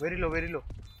 very low, very low, very low.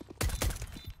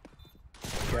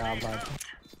 क्या बात है।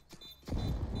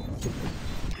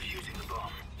 Defusing the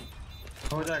bomb.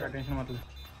 हो जाएगा, टेंशन मत ले।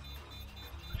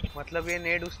 मतलब ये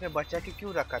नेड उसने बचा के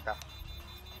क्यों रखा था?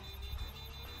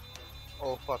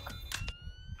 Oh fuck.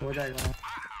 हो जाएगा।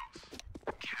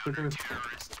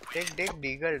 देख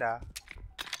डीगल डा।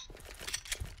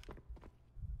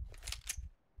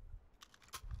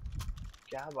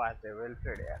 क्या बात है, वेल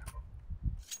प्लेड यार।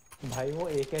 भाई वो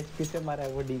एक एचपी से मरा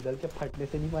है, वो डीगल के फटने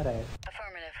से नहीं मरा है।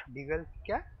 Affirmative. डीगल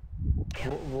क्या?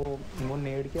 वो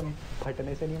नेड के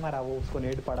फटने से नहीं मरा, वो उसको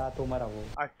नेड पड़ा तो मरा वो।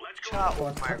 अच्छा, ओ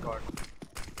माय गॉड।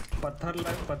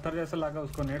 पत्थर जैसा लगा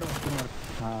उसको नेड, उसको मार।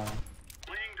 हाँ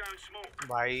Laying down smoke.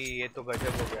 भाई ये तो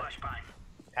गजब हो गया। Flashbang.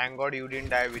 Thank God you didn't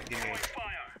die with the Ned. Throwing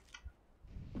fire.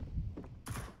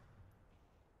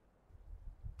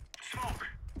 Smoke.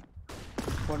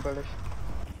 कौन पड़े?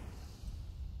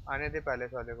 आने दे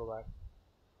पैलेस वाले को बाहर।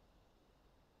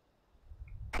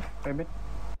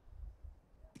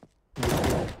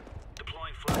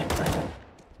 Deploying flashbang.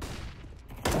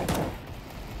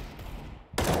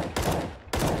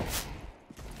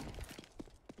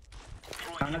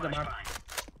 Throwing आने दे बाहर। flashbang.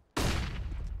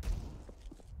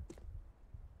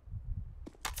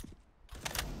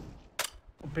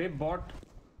 पे बॉट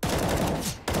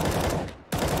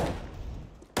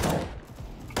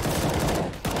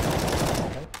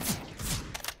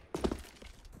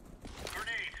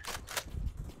Grenade.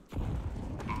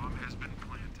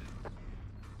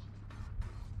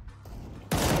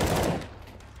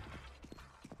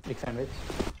 एक सैंडविच।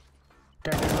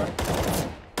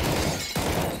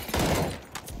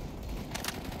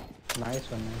 Nice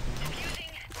one.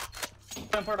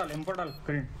 M4 डाल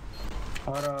ग्रीन।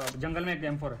 और जंगल में एक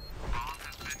M4 है।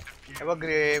 हे बघ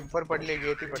ऊपर पडले,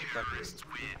 घेती पटकन।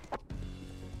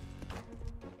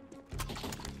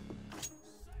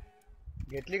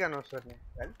 घेतली का नोसरने?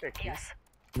 Well played. Yes.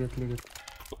 घेतली।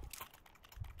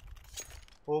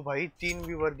 ओ भाई 3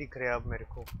 व्यूअर दिख रहे हैं अब मेरे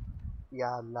को। या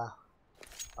अल्लाह।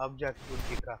 अब जाके कुछ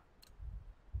दिखा।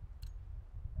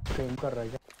 स्ट्रीम कर रहा है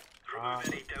क्या? हाँ।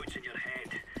 Remove any doubts in your head.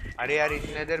 अरे यार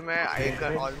इतने देर में एक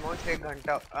ऑलमोस्ट 1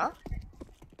 घंटा। हाँ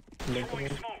Throwing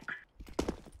smoke.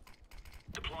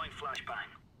 Deploying flashbang.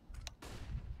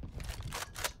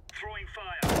 Throwing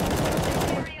fire.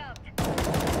 Carry out.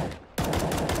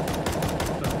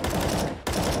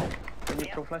 Can you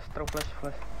throw flash?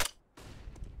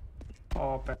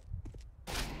 Open.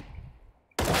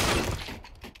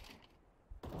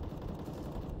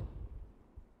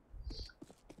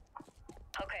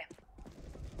 Okay.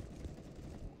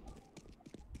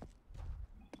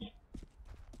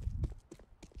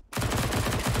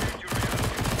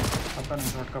 पता नहीं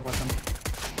शॉट का पता नहीं।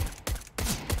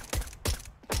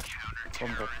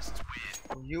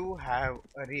 You have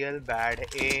a real bad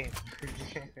aim.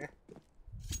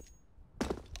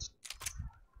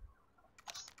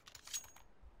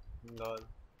 Lol.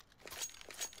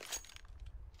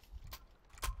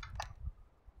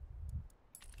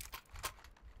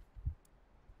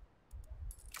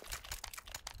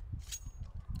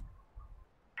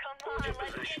 Come on, let's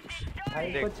get this भाई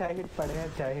started. को 6 हिट पड़े हैं,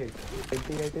 6 हिट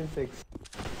 88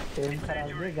 एम खराब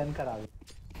है, गन खराब है।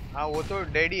 हाँ वो तो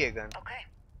डेड ही है gun. Okay.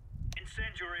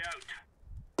 Incendiary out.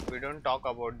 We don't talk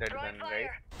about that Throwing gun, fire.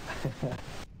 right?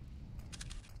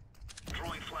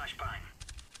 Throwing flashbang.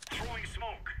 Throwing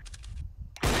smoke.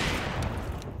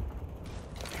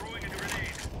 Throwing a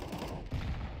grenade.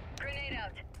 Grenade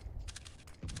out.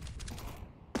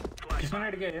 किसने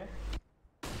नेट किया है?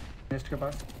 नेस्ट के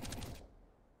पास।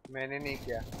 मैंने नहीं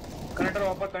किया। Connector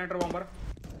वॉम्पर।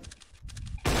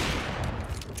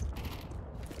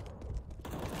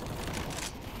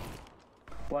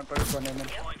 One person, one enemy.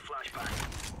 Deploying flashbang.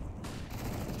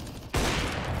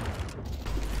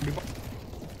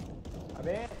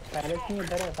 अबे palace नहीं,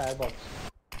 इधर है फायर बॉक्स।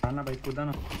 आना भाई, कूदा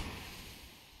ना।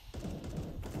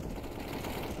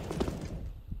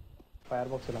 फायर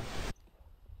बॉक्स चला।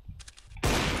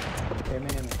 M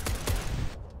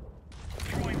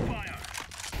Throwing fire.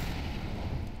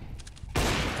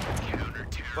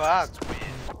 Fuck.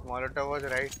 Molotov was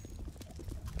right.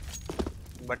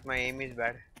 But my aim is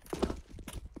bad.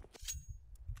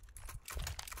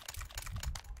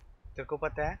 तेरे को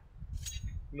पता है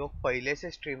लोग पहले से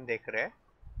स्ट्रीम देख रहे हैं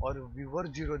और व्यूअर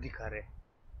 0 दिखा रहे हैं।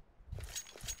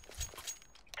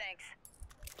 Thanks.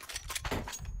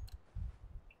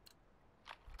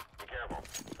 Be careful.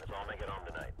 Let's all make it home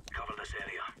tonight. Cover this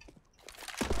area.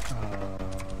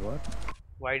 What?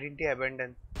 Why didn't he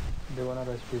abandon? They wanna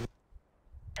rush people.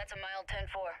 That's a mild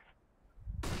 10-4.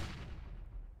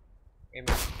 Aim.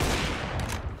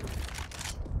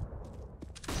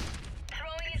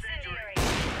 Throwing incendiary.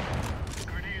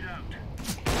 Grenade out.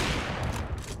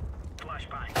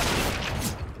 Flashbang.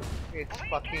 It's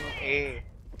fucking A.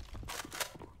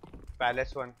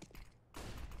 Palace 1.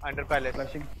 Under palace.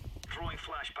 Flashing. Throwing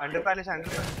flashbang. Under palace.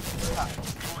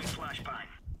 Throwing flashbang.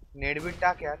 नेड भी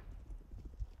टाक यार।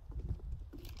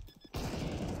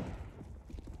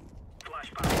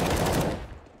 Flashbang.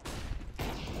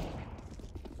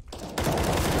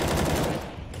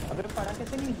 अबे पड़ा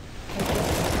कैसे नहीं?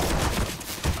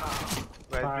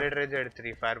 Well played Red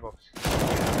Z3 firebox.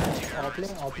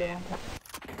 Offline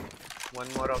One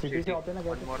more of सीटी से city. Offline ना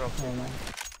One more of नहीं ना।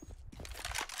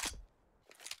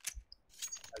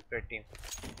 Alfred team.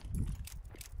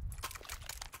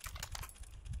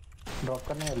 ड्रॉप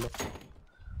करने है लो।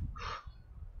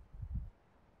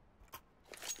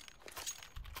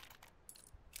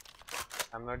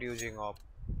 I'm not using op.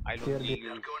 I Here don't they- use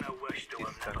You're gonna wish they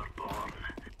were this gun. never born.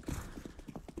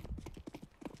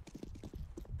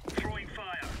 Throwing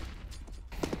fire.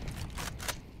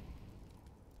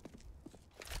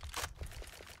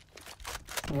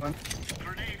 One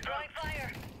Grenade out. Throwing fire.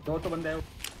 दो तो बंदे हैं।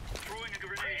 Throwing a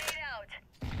grenade. Grenade out.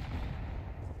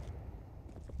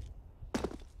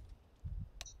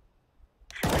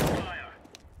 Throwing fire.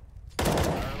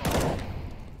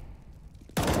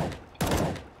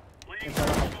 Laying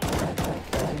down smoke.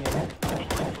 Flashing है।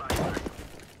 Deploying flashbang.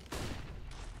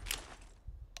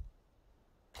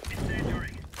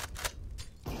 Incendiary.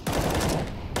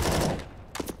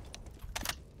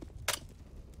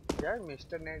 यार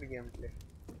mister net game play.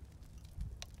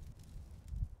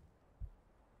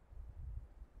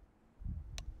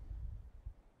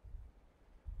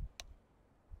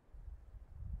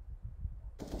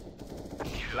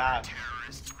 Class.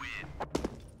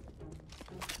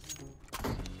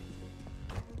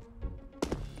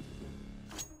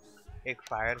 एक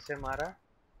fire से मारा,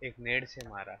 एक नेड से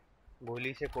मारा,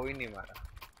 गोली से कोई नहीं मारा।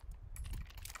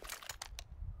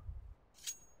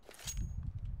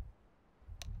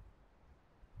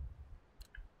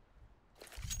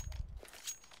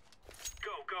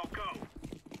 Go, go, go.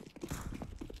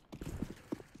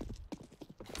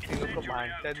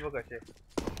 भांडतात बघ कसे.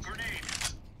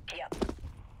 Yep.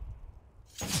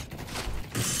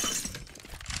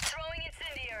 Throwing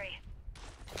incendiary.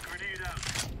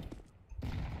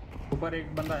 ऊपर एक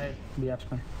बंदा है बीआर्स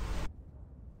में.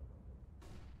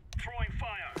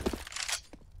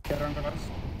 Around the bus.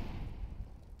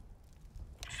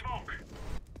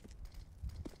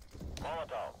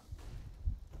 Molotov.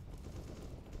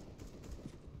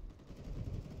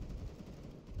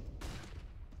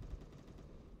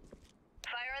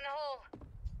 Fire in the hole.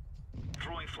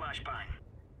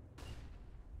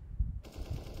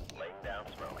 Laying down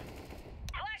smoke.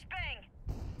 Flashbang.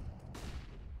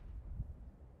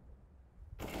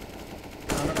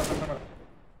 अंदर.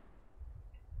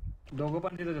 दोघं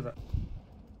पण तिथेच होता.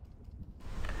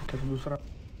 तर दूसरा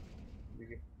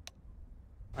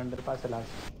अंडरपास है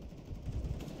लास्ट.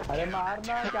 अरे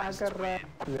मारना, क्या कर रहा है?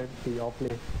 लेट्स सी ऑफ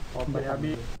प्ले भाई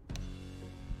अभी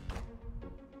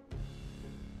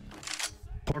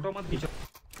फोटो मत खींचो.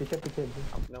 पीछे पीछे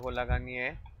अपने को लगानी है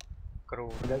करो.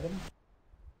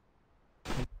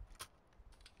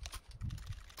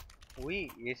 वही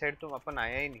ये साइड तो अपन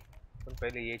आया ही नहीं. अपन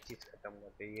पहले ये चीज खत्म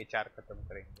करते हैं, ये 4 खत्म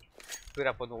करेंगे फिर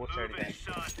अपन वो साइड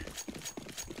जाएंगे.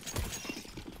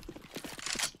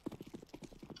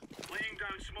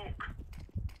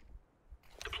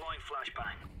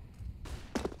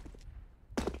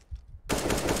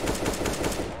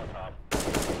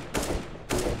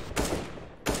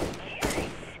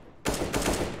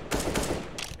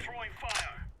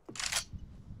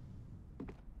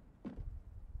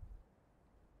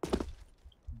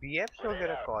 BFs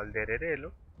वगैरह कॉल दे रहे रे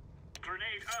लोग.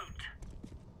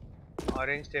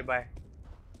 Orange stay bye.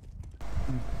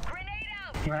 Grenade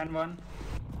out. Van one.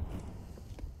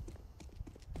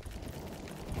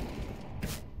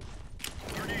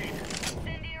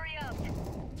 Incendiary out.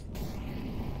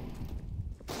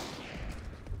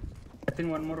 I think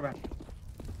one more van.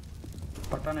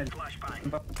 पता नहीं.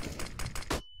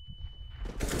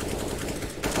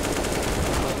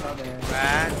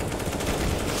 Man.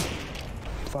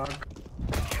 Fuck.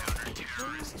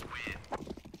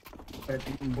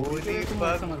 Holy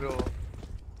fuck bro.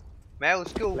 मैं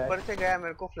उसके ऊपर से गया,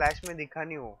 मेरे को फ्लैश में दिखा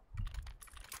नहीं वो.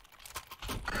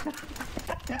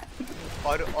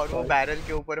 और वो बैरल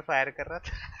के ऊपर फायर कर रहा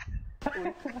था.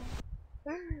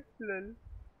 लल.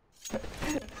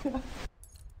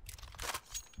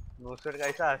 नोसर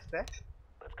कैसा हंसता है?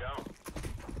 Let's go.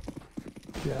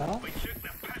 क्या?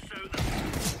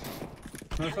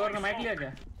 नोसर ने माइक लिया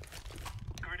क्या?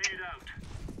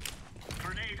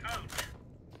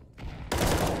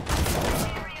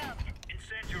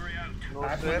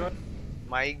 नोसर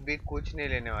माइक भी कुछ नहीं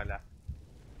लेने वाला.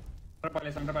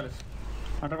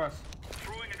 अंडरपास.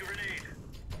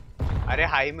 अरे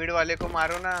हाई मिड वाले को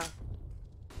मारो ना.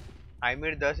 हाई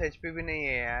मिड 10 HP भी नहीं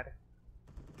है यार.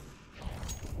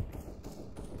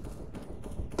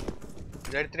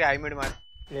 Z3 हाई मिड मार.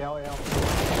 ये आओ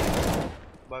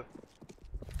बग.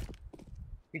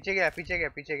 पीछे गया. Throwing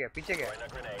a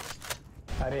grenade.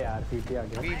 अरे यार पीछे आ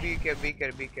गया.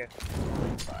 बी कर.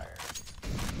 Fire.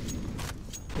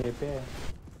 ए पे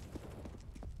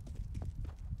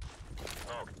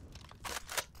Smoke.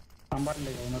 संभाल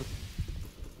लेगा उधर.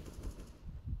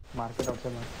 मार्केट आउट से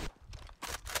मार.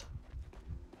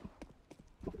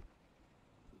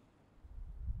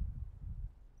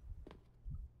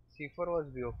 C4 was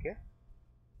be okay.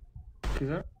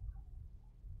 किधर?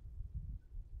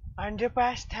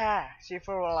 अंडरपास था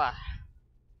C4 वाला.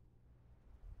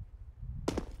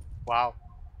 वाओ.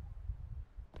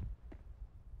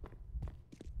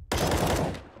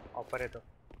 ऊपर है तो.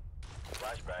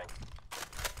 Flashbang.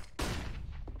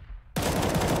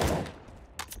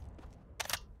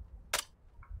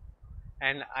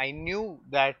 And I knew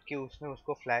that कि उसने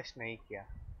उसको फ्लैश नहीं किया.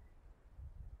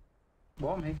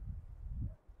 बॉम्ब है.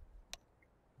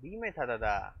 बी में था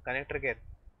दादा. कनेक्टर के.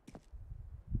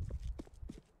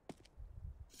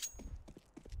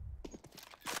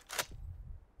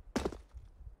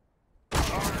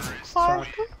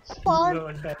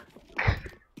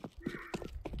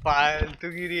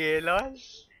 फालतूगिरी है lol.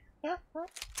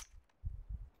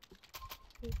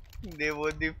 They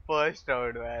won the first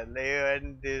round man. And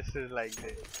this is like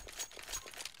this.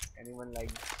 Anyone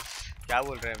like क्या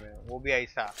बोल रहे हैं मैं? वो भी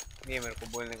ऐसा नहीं मेरे को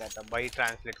बोलने का था भाई.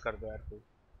 ट्रांसलेट कर दो यार कोई.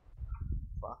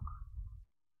 Fuck.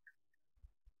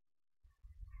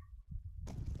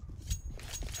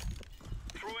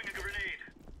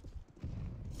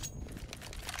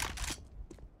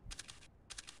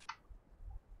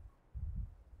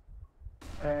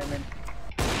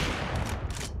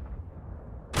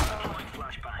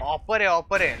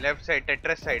 ऑपर है लेफ्ट साइड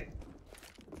टेट्रस साइड.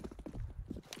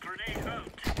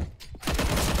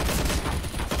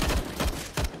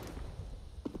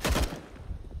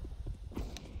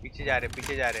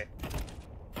 पीछे जा रहे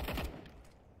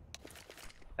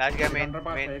लास्ट गया मेन अंडर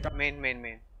पास है, एक-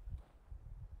 मेन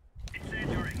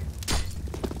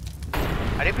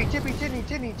अरे पीछे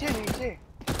नीचे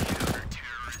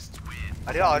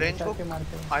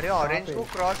अरे ऑरेंज को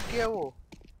क्रॉस किया वो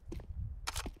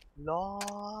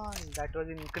lol that was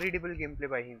incredible game play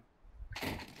by him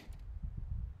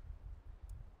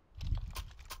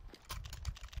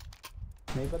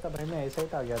नहीं पता भाई, मैं ऐसे ही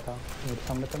आ गया था, मेरे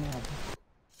सामने तो नहीं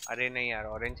आता। अरे नहीं यार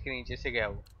ऑरेंज के नीचे से गया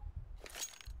वो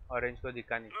ऑरेंज को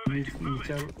दिखा नहीं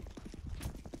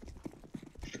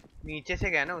नीचे से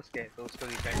गया ना उसके तो उसको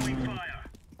दिखा नहीं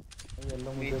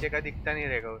येलो नीचे मुझे का दिखता नहीं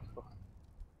रहेगा उसको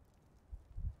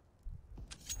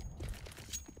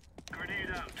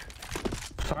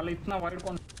साले इतना वाइड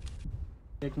कौन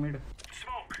एक मिनट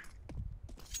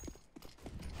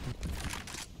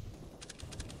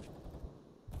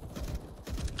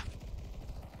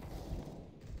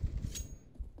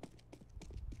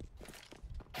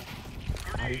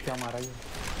भाई क्या मारा ये,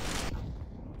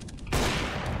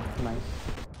 नाइस।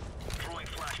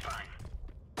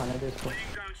 आने दे इसको।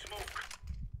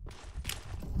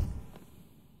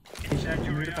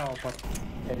 मिड था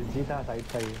ऊपर एसजी था साइड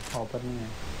का, ये ऑपर नहीं है।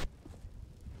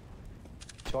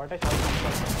 शॉट है,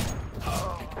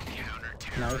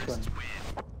 नाइस वन।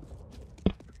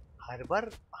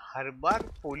 हर बार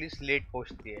पुलिस लेट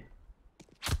पहुंचती है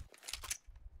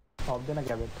ऑफ देना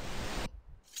क्या बेट।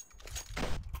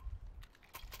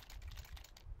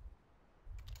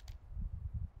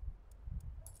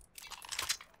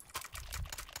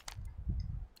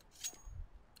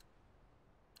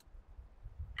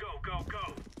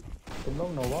 तुम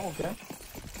लोग नोवा हो क्या?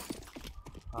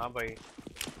 हाँ भाई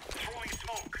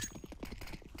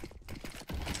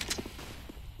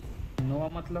नोवा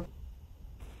मतलब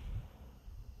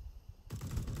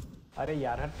अरे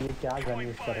यार ये क्या गन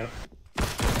यूज कर रहे हो?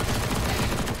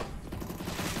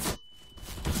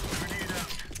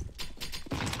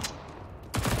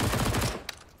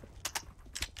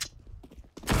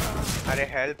 अरे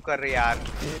हेल्प कर रहे यार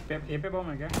ए पे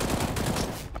बम है क्या?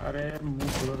 अरे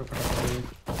मुंह खोलो रे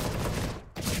फटाफट।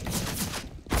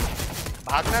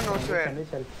 भागना नो स्वेयर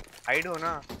चल हाइड हो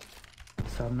ना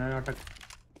सामने अटक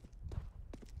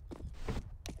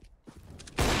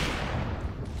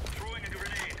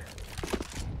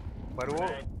पर वो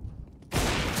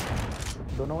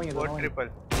दोनों वही वो ट्रिपल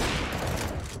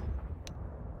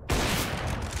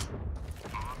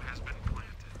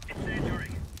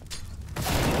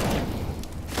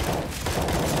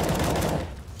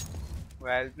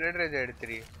वेल प्लेड रे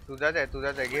Z3 तुझाच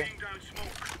आहे घे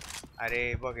अरे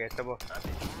बघ याचं बघ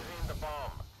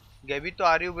गेबी तो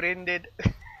are you brain dead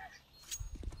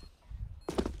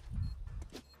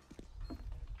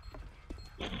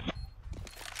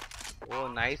O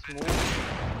nice move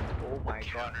oh my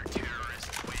God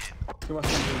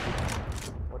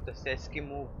what the cess की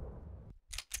मूव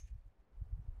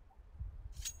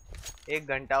 1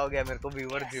 घंटा हो गया मेरे को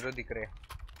व्यूअर 0 दिख रहे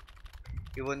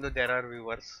even though there are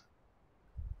viewers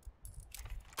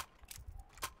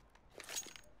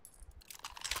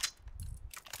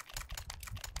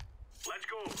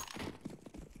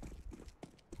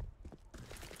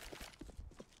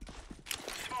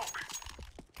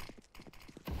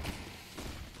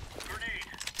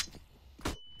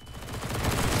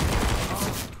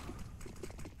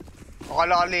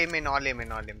all M इन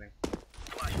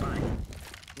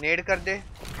नेड कर दे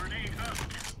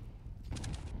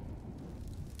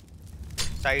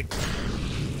साइड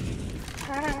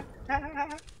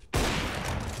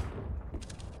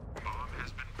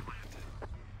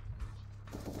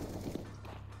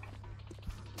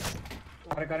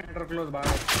अरे कनेक्टर क्लोज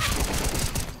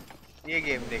बाहर ये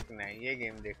गेम देखना है ये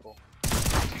गेम देखो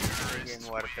ये गेम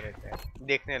वर्थ रहता है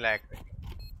देखने लायक है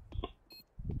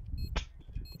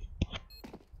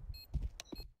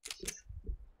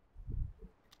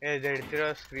ये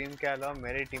Z3 स्क्रीन के अलावा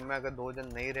मेरी टीम में अगर 2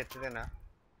 जन नहीं रहते थे ना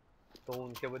तो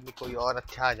उनके बदले कोई और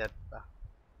अच्छा आ जाता था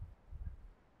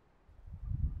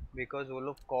बिकॉज वो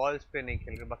लोग कॉल्स पे नहीं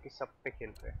खेल रहे बाकी सब पे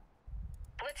खेल रहे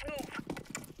Let's move.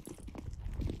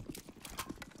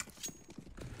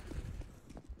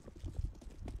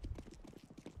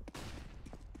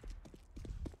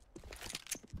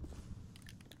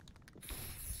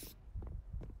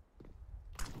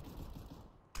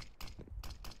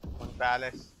 on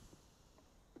palace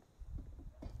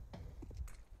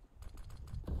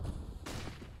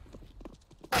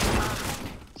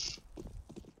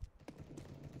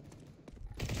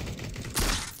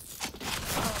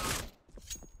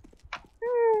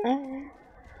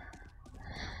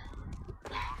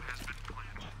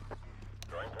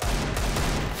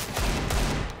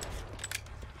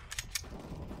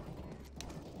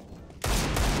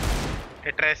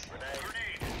Hit rest.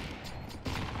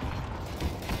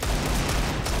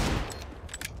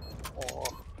 Oh.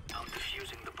 I'm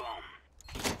defusing the bomb.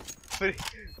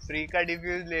 Free का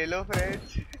डिफ्यूज ले लो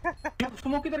फ्रेंड्स.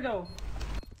 स्मोक किधर गया वो?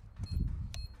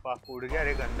 वाह उड़ गया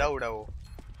रे गंदा उड़ा वो.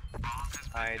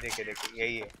 हाँ ये देखे देखे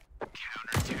यही है.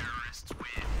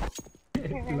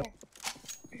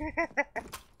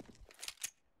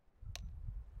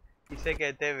 इसे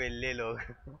कहते हैं वेल्ले लोग.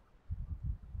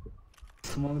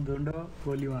 स्मोक ढूंढो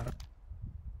गोली मारो.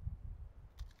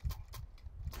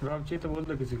 ड्रॉप चाहिए तो बोल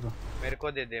दो किसी को. मेरे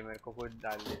को दे दे, मेरे को कुछ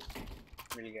डाल दे.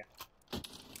 मिल गया.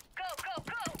 Go, go,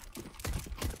 go!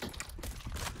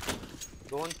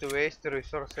 Don't waste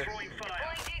resources.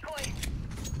 Deploying decoy.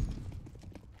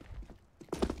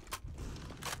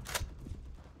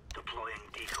 Deploying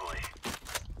decoy.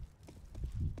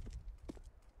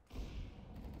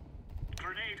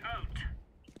 Grenade out.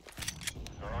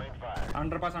 Throwing fire.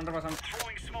 Underpass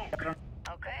Throwing smoke.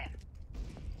 Okay.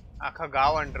 आखा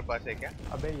गांव अंडरपास है क्या?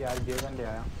 अबे यार गेवन ले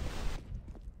आया.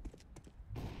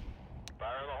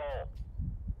 Fire in the hole.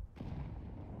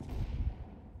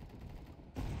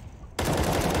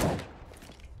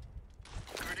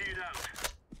 Grenade out.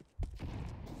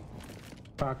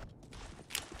 पाक.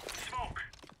 Smoke.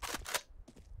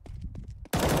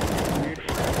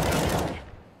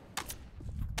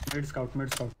 Mid scout.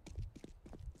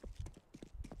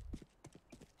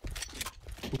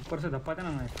 ऊपर से धप्पा देना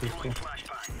ना इसको.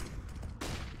 Flashbang.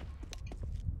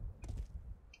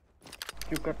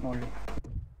 You cut only.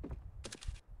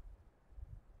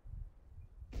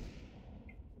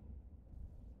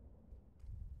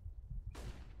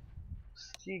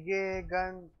 उसकी ये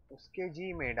गन उसके जी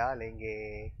में डालेंगे.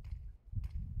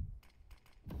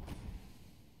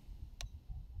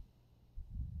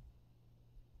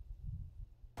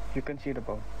 You can see the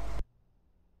bomb.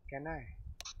 Can I?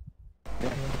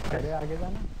 अरे आगे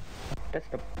जाना. Test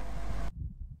the.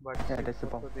 But Yeah, that's the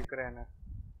bomb. तो दिख रहा है ना.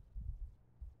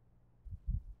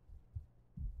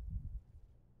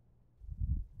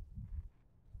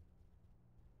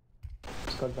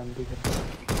 उसका बंदी है.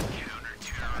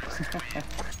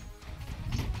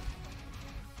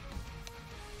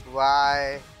 Why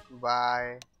buy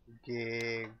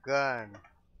gay gun?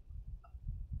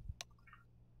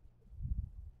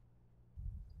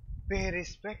 Pay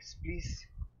respects, please.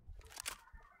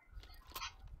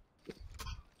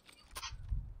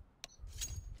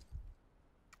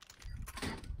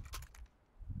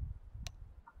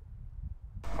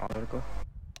 और को.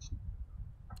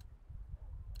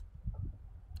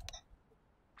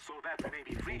 So that may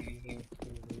be free.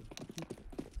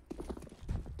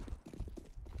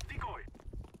 Decoy.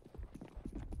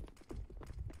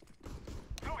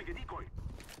 Throwing a decoy.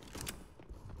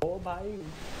 ओ भाई.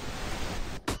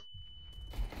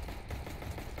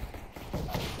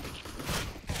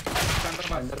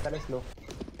 अंदर पहले स्लो.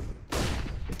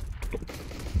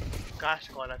 काश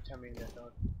कॉल अच्छा मिल जाता.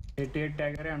 88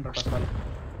 टैगर है अंडरपास वाला.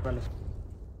 पहले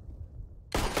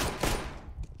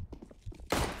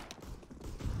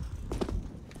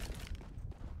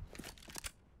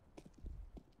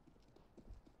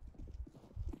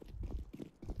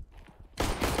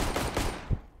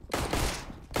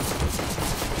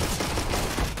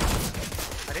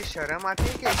अरे शर्म आती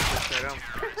है क्या इसको?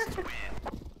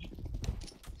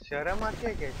 शर्म आती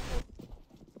है क्या इसको?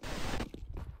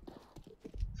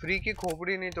 फ्री की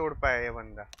खोपड़ी नहीं तोड़ पाया ये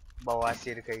बंदा.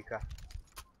 बवासीर कहीं का.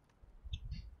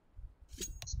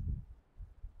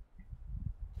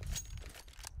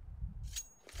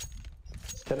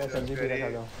 चलो सब्जी पीरा खा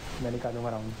जाओ. मैं निकालूंगा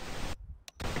राउंड.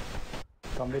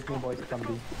 कंप्लीट मी बॉयज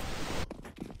कंप्लीट.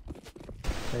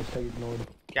 Hashtag ignore.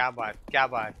 क्या बात.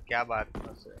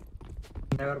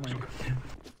 Never mind.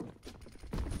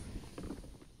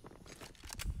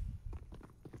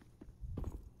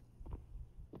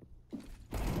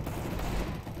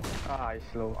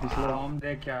 स्लो. बॉम्ब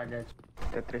देख क्या आ गया.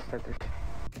 33.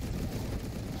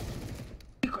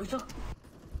 कैसा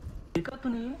देखा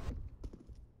तूने?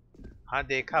 हाँ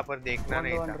देखा पर देखना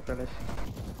नहीं था.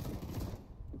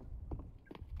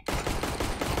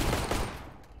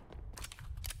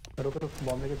 रुको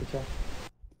बॉम्ब के पीछे.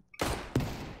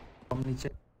 बॉम्ब नीचे.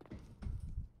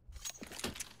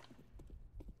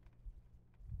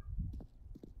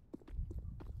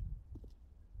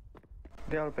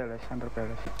 They are palace, under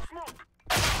palace.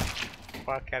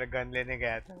 fuck यार गन लेने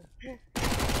गया था.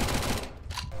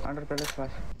 Under palace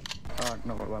flash.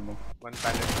 No, one more. One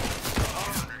palace.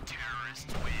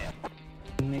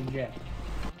 मिल गया.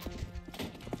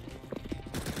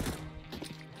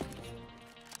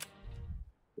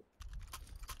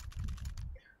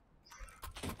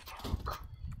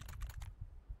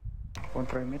 One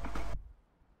try mid.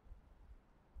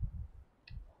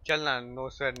 चल ना नो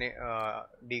सर ने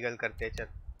डीगल करते हैं, चल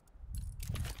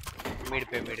मिड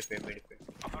पे मिड पे मिड पे।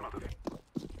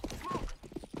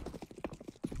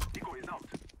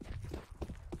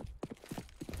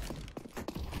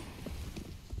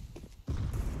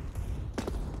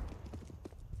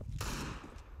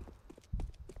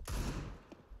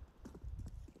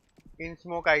 इन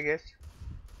स्मोक आई गेस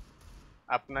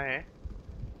अपना है।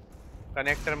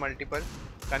 Connector multiple,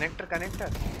 connector connector,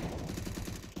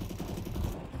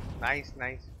 nice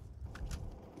nice.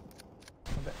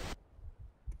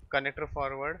 Connector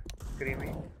forward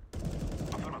screaming.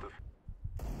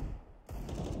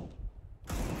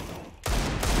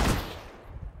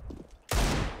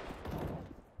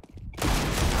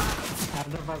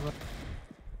 अर्धा पास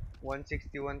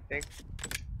 161 टेक।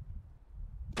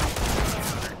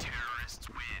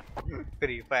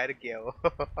 फ्री फायर किया वो।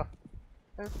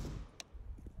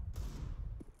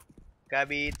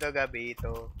 कभी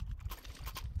तो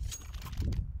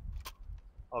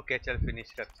ओके चल फिनिश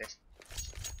करते हैं।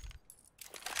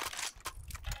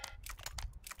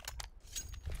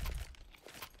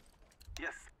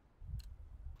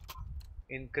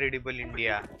 Incredible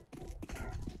India.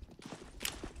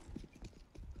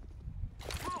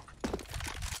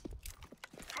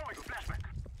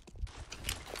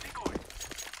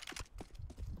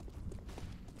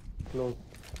 Close.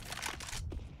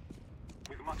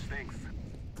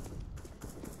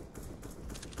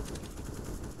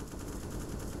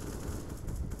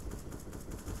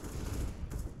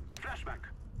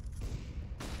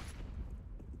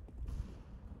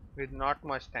 With not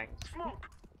much thanks.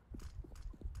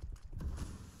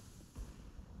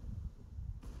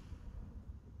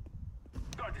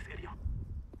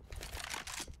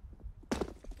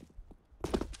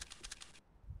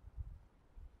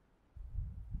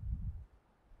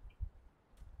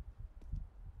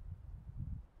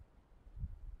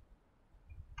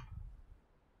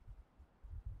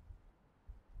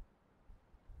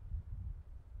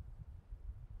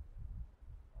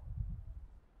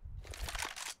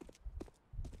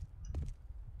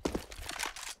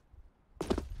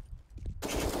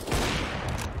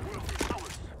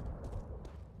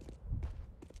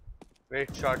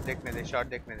 Wait shot देखने दे, शॉट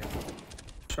देखने दे।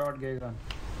 शॉट गए गन।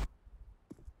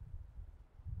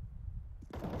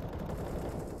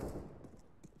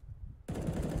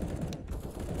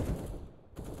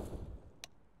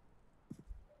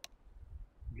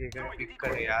 गेगर पिक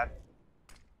कर यार।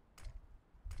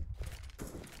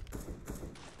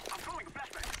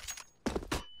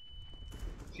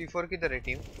 C4 किधर है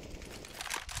टीम?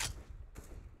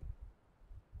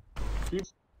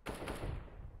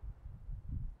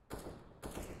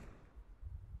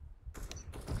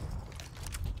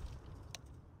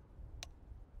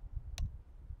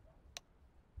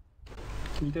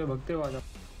 खिलते भगते हो, आ जाओ।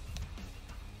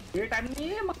 ये टाइम नहीं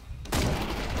है।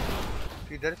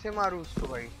 किधर से मारूं उसको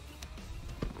भाई?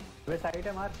 वे साइड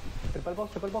है, मार। ट्रिपल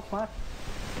बॉक्स मार।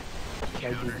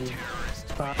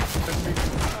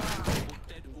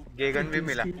 गेगन भी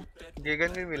मिला,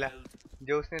 गेगन भी मिला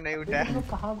जो उसने नहीं उठाया। लोग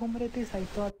कहाँ घूम रहे थे साइड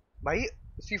तो? भाई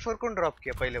C4 कौन ड्रॉप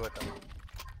किया पहले बताओ?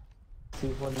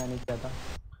 C4 मैंने किया था।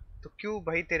 तो क्यों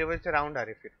भाई तेरे वजह से राउंड आ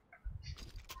रहे फिर?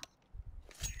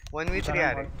 1v3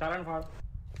 आ रहे,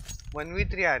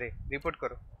 1v3 आ रहे। रिपोर्ट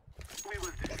करो,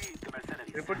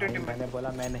 रिपोर्ट टीम। मैंने बोला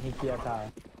मैं नहीं किया था।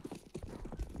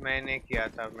 मैंने किया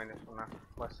था, मैंने सुना,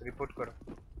 बस रिपोर्ट करो।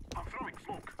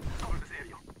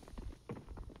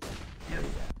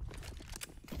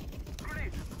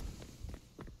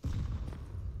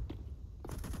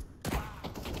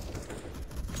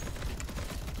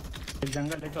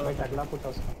 जंगल लेके भाई अगला फुटा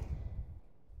उसका।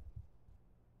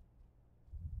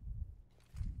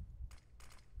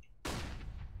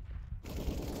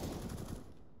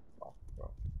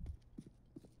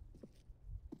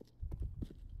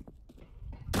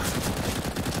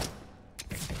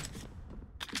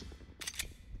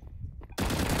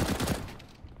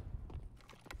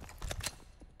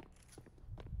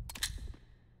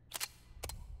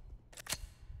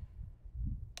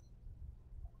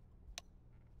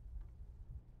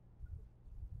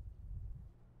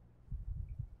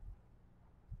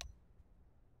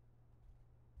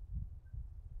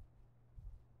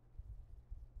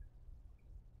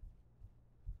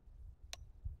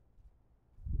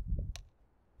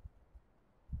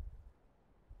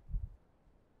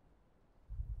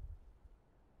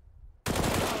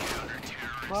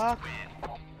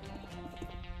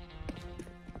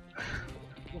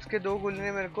 उसके दो गोली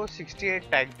ने मेरे को 68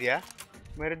 टैग दिया,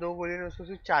 मेरे दो गोली ने उसको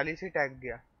सिर्फ 40 ही टैग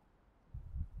दिया।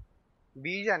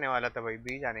 बी जाने वाला था भाई,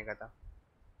 बी जाने का था,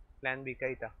 प्लान बी का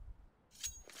ही था।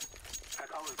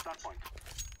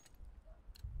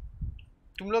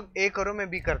 तुम लोग ए करो, मैं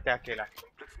बी करते अकेला।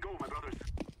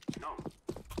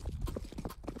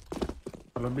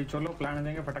 चलो भी चलो, प्लान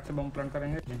देंगे, फटक से बम प्लान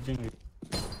करेंगे, जीत जाएंगे।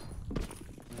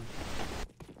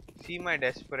 See my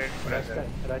desperate rush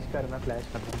brother. कर, मैं फ्लैश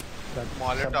कर रहा हूँ।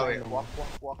 मॉलोटॉव है, वाह वाह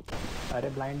वाह। अरे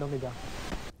ब्लाइंड होके जा।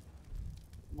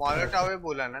 मॉलोटॉव है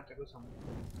बोला ना तेरे को, समझ।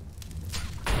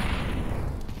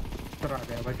 आ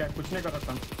गया भाई, क्या कुछ नहीं कर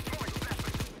सकता।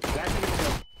 फ्लैश नहीं किया,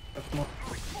 स्मोक।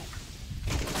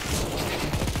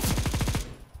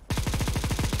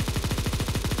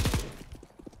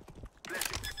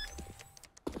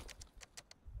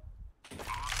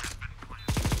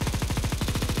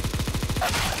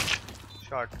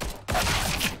 शॉट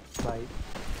भाई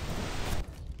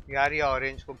यार, ये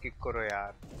ऑरेंज को किक करो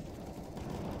यार।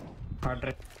 हार्ड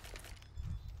ड्राइव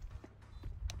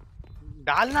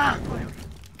डालना।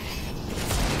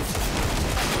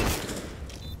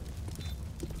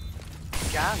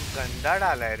 क्या गंदा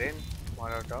डाला है रे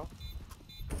Molotov.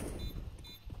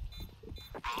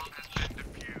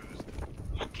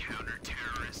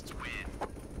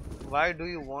 Why do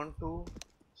you want to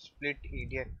split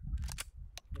idiot?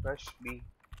 Rush B.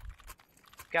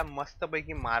 क्या मस्त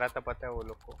पैकी मारा था पता है वो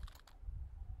लोग को।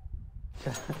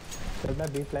 चल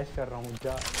मैं बी फ्लैश कर रहा हूँ,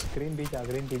 जा ग्रीन बी जा,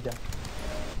 ग्रीन बी जा।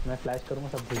 मैं फ्लैश करूँगा,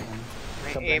 सब भूल जाना।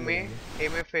 मैं ए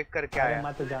में फेंक करके आया।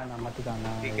 मत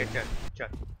जाना। ठीक है, चल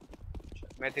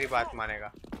मैं तेरी बात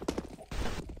मानेगा।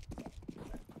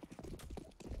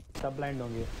 सब ब्लाइंड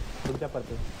होंगे, रुक जा पर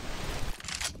पे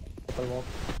वॉक।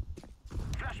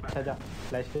 अच्छा जा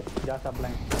फ्लैश पे जा, सब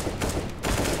ब्लाइंड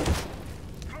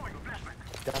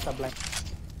जा, सब ब्लाइंड।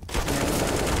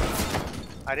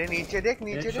 अरे नीचे देख,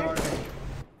 नीचे देख।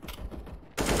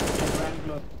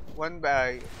 वन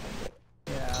बाय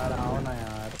यार आओ ना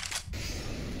यार।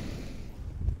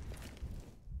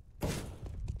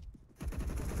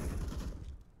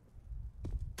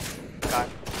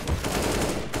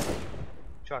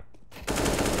 शॉट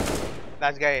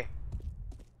लास्ट गए।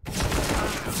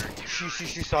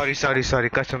 सॉरी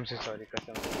कसम से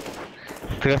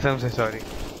सॉरी।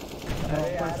 अरे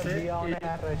यार बी आओ ना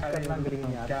यार, रश करना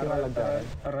ग्रीन यार, क्या लग रहा है।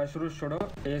 रश रूश छोड़ो,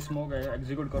 ए स्मोक है,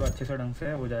 एग्जीक्यूट करो अच्छे से ढंग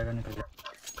से, हो जाएगा, निकल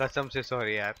जाएगा। कसम से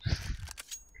सॉरी यार।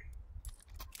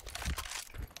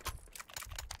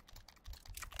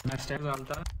 नेक्स्ट टाइम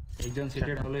डालता, एक जन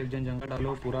सिटी डालो, एक जन जंगल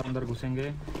डालो, पूरा अंदर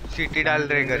घुसेंगे। सिटी डाल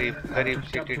रहे, गरीब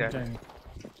सिटी डाल।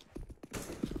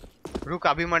 रुक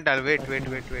अभी मत डाल, वेट।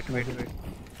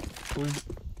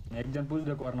 एक जन पुश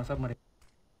देखो वरना सब मरे।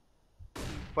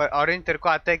 पर ऑरेंज तेरे को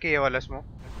आता है कि ये वाला स्मोक?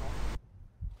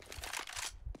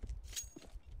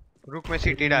 रुक मैं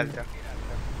सिटी डालता।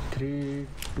 3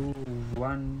 2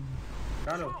 1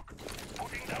 डालो।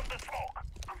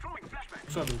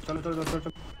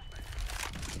 चलो।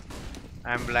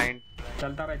 I am blind.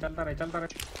 चलता रहे।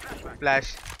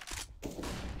 फ्लैश,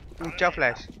 ऊंचा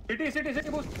flash. City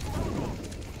boost.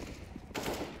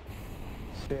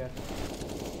 Stair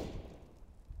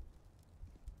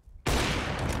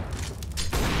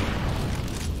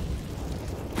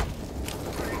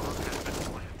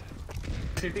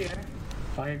city है,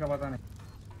 आगे का पता नहीं।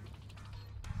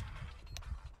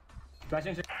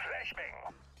 फ्लैशिंग से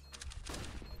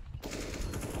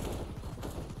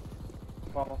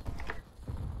Wow.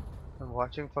 I'm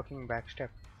watching fucking backstep.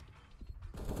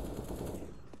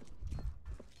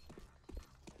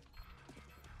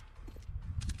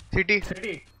 City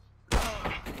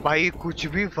भाई कुछ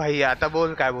भी भाई आता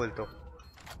बोल, काय बोलतो।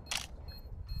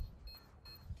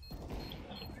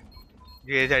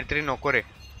 ये Z3 नको रे,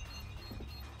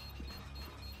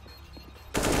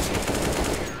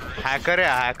 हैकर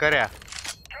है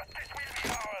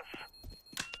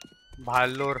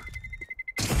भाल्लोर।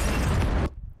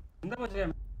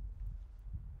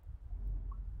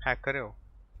 हैकर है वो,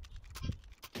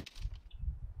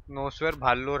 नोस्वेयर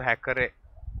भाल्लोर हैकर है।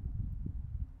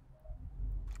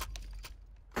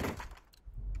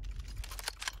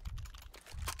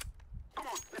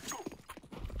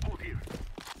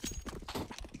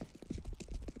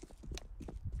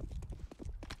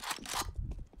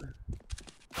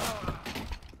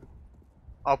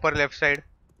 अपर लेफ्ट साइड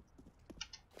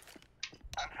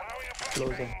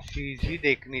चीज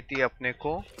देखनी थी अपने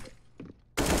को।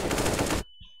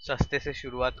 सस्ते से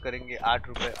शुरुआत करेंगे, 8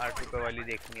 रुपए वाली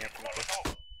देखनी है अपने को।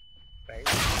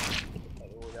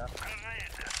 हो जा।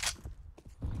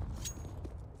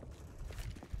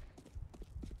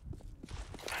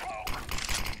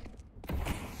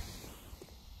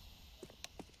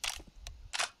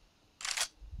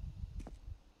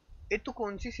 ए तू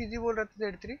कौन सी सीजी बोल रहा था?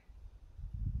 Z3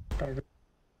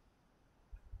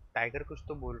 टाइगर कुछ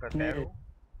तो बोल रहा था यार वो।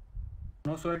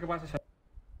 नोस्वेयर के पास है,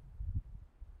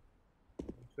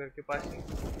 नोस्वेयर के पास ही।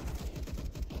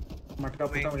 मटका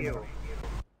फूटा महंगे हुआ हो।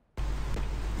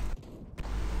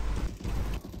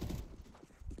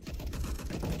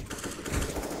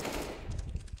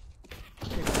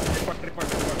 ट्रिपल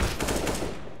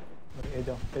ए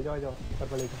जाओ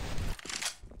ऊपर ले जाओ।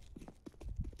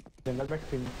 जंगल बैठ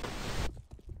फील्ड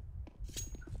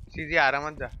सीधी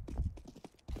आराम जा।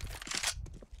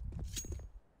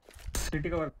 सिटी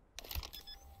कवर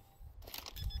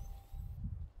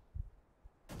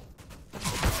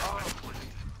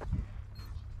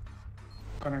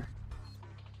कनेक्ट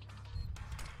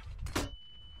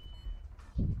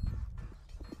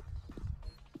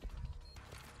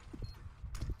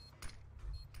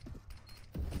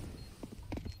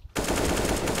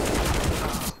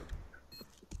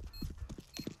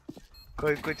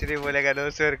कोई कुछ नहीं बोलेगा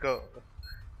दोस्तों को,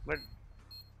 बट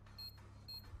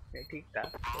ये ठीक था।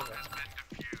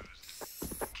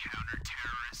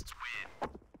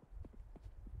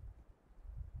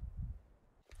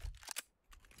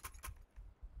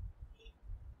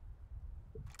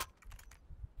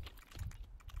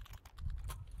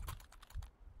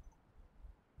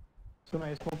 सुनो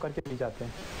स्मोक करके ले जाते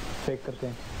हैं, फेक करते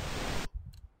हैं।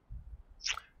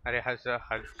 अरे हर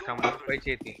 100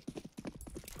 पैसे थी।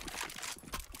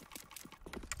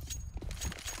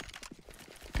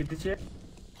 कितीचे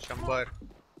 100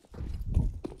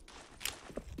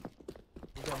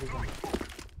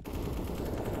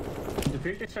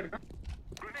 फील्ड टेस्टेड का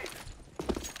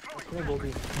उसमें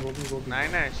गोभी नाही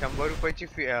नाही 100 रुपयाची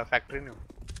फॅक्टरी नाही।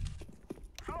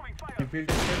 फील्ड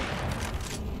टेस्टेड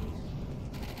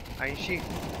 80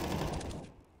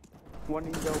 वन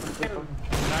इन जाओ।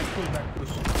 बैक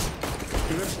पुश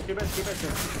कीप इट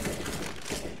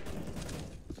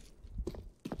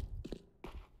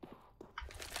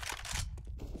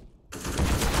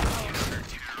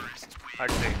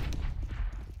हट रे।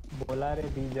 बोला रे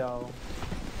दी जाओ।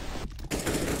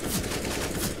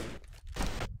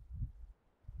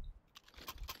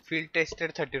 Field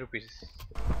tested 30 rupees.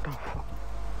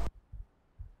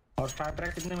 और स्टार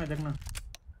ट्रैक कितने में देखना।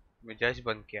 मैं जस्ट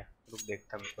बंद किया, रुक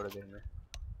देखता मैं थोड़ी देर में।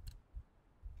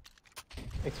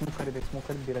 एक स्मोक कर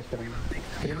दे रश करेंगे।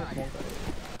 स्क्रीन में स्मोक कर।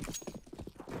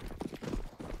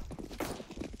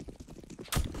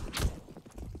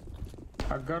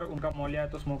 अगर उनका मौलिया है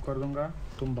तो स्मोक कर दूंगा,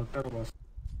 तुम भगते रहो बस।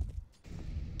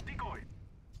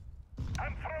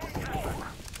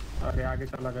 अरे आगे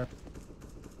चला गया।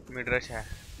 मिड रश है।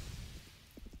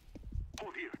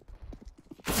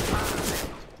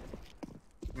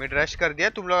 मिड रश कर दिया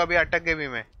तुम लोग, अभी अटक गए भी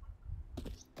मैं।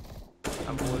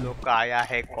 अब वो लोग का आया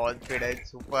है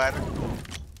कॉन्फिडेंस ऊपर।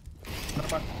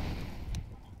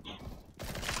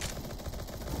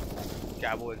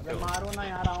 क्या बोलते हो? मारो ना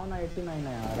यार, आओ ना 89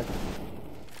 है यार।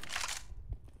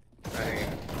 अरे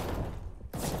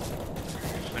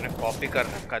मैंने कॉपी कर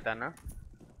रखा था ना।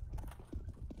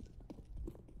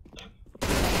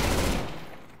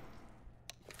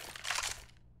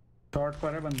 शॉर्ट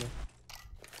पर है बंदे।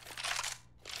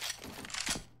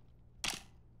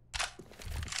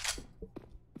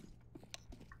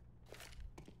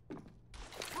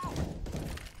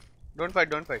 Don't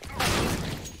fight.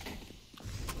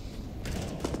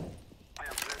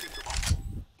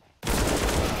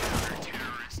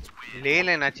 ले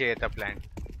लेना चाहिए था plan.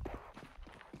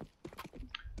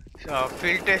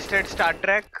 Field tested Star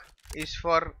Trek is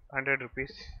for 100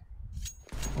 rupees.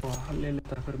 ले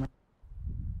लेता फिर मैं।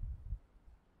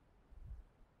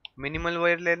 मिनिमल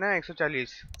वायर लेना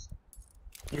 140।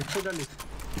 140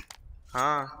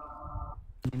 हाँ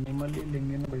मिनिमल ही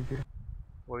लेंगे ना भाई फिर।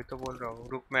 वही तो बोल रहा हूँ,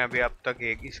 रुक मैं अभी अब तक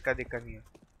एक इसका दिक्का नहीं है।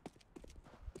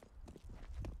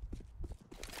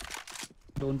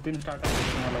 2-3 स्टार्ट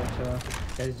तुम्हाला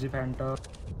SG फॅन्टा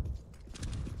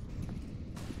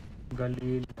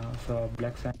गली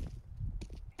ब्लॅक सॅन।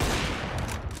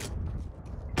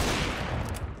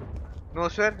 नो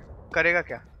सर करेगा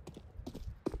क्या?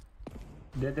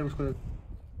 दे उसको।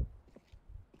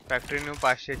 फैक्ट्री न्यू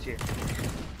 500 चाहिए।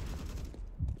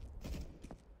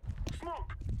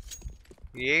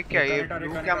 ये क्या, ये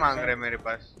ब्लू क्या मांग रहे हैं मेरे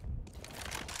पास?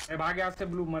 भाग यहाँ से,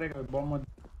 ब्लू मरेगा बॉम्ब मत।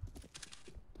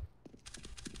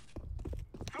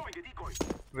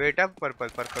 Wait up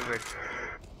purple wait.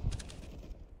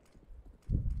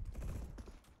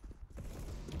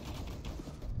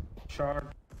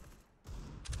 Shot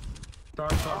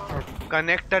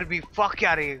connector भी फक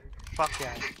यार, ये फक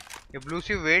यार। ये ब्लू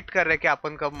सी वेट कर रहे कि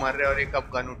अपन कब मर रहे और ये कब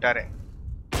गन उठा रहे।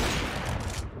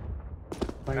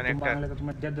 भाई तुम मांग लेते तो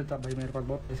मैं दे देता भाई, मेरे पास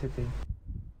बहुत पैसे थे।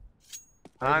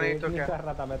 हाँ नहीं तो क्या कर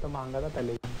रहा था मैं, तो मांगा था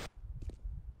पहले ही।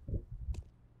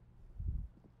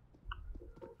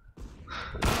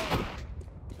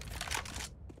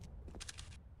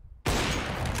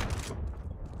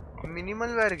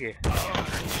 मिनिमल वेयर घे.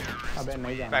 अबे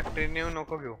नहीं जाना. फॅक्टरी नेऊ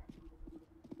नको घेऊ.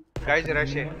 गाइस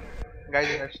रश आहे. गाइस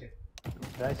रश आहे.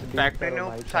 रश बीट फॅक्टरी करो नेऊ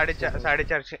भाई.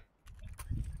 450.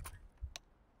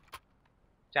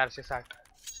 460.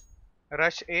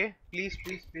 Rush A please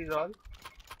please please all.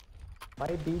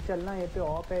 भाई बी चलना. ये पे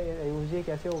ऑफ है. यूजी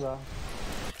कैसे होगा?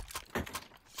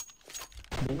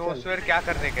 नो स्वेयर क्या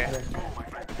करने का है?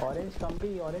 Orange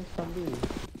कंपी. Orange कंपी.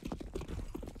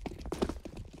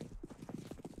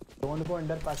 Don't go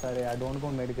under pass. अरे यार डोंट गो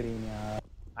मिड ग्रीन यार.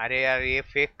 अरे यार ये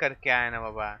फेक करके आया ना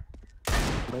बाबा.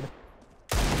 मिड.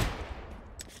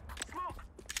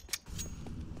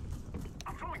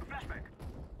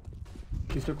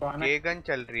 किसी को आना ये गन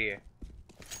चल रही है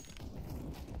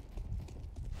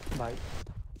भाई.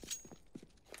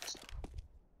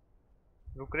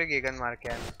 रुक रे. ये गन मार के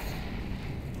आया.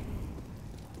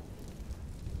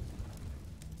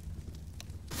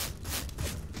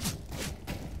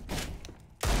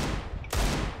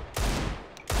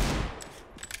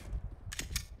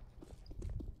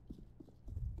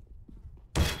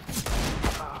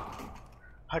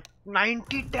 हट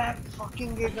 90 टैप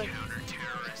fucking ये गन.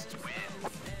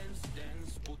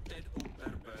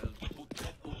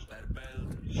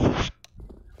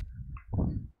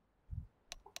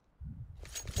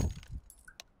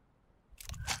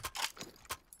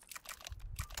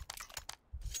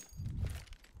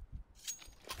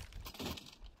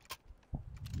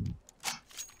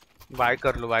 बाय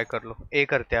कर लो. बाय कर लो. ए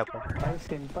करते हैं अपन. भाई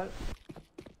सिंपल.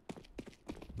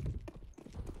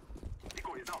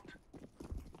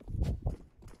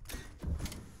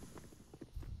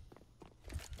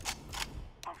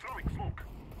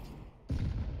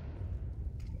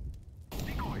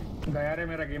 गया रे.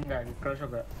 मेरा गेम गया. क्रश हो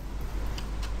गया.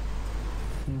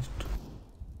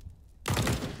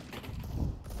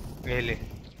 ये ले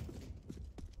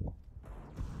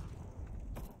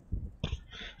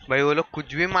भाई. वो लोग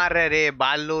कुछ भी मार रहे रे.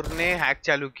 बाल लोर ने हैक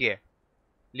चालू किया है.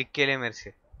 लिख के ले मेरे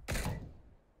से.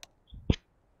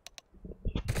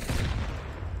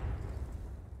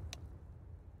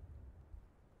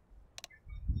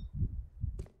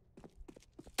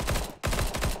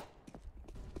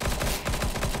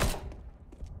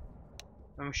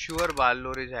 I'm sure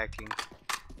Ballor is hacking.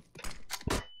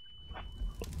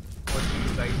 What do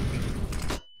you guys think?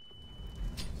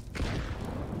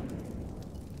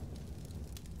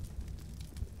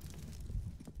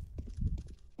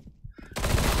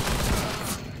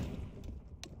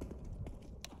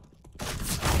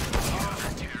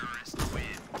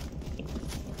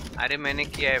 अरे मैंने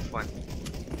किया है फोन.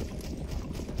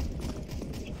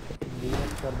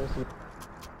 कर दो.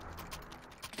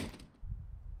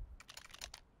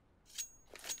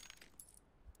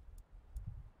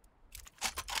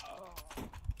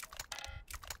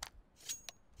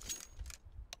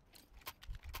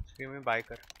 में बाय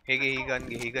कर. हे गे ही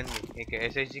गन एक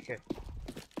एसएसजी है.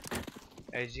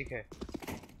 एसजी है.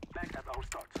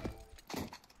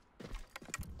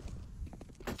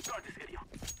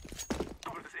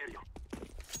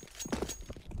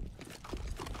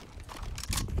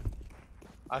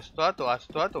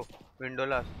 असतो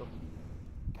विंडोला असतो.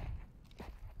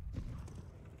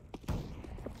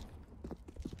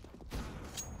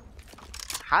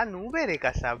 हा नूब आहे रे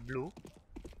कसा blue.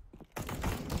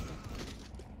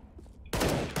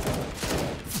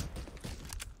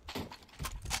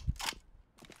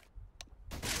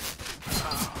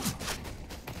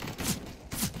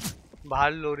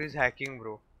 Ballor is hacking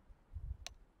bro.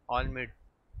 All mid.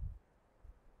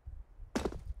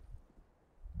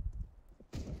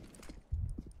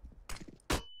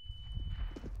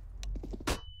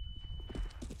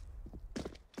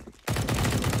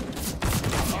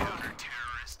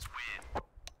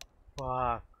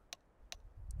 Fuck.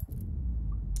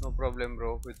 No problem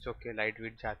bro. It's okay. Light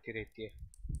width जाती रहती है.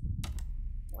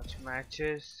 Watch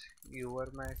matches. Your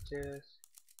matches.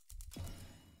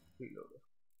 Reload.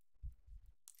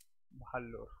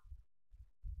 Ballor.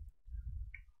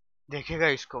 देखेगा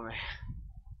इसको मैं.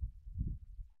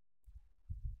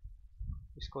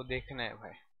 इसको देखना है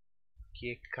भाई कि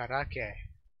ये करा क्या है.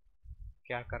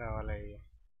 क्या करा वाला है ये.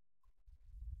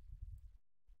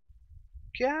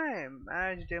 क्या है.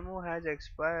 Match demo has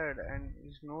expired and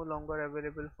is no longer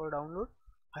available for download.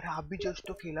 अरे आप भी जस्ट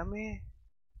तो खेला में.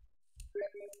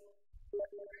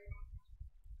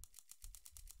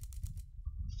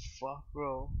 Fuck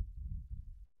bro.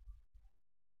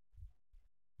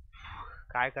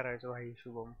 काय करायचं भाई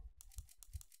शुभम.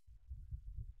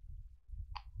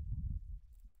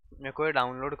 मेरे को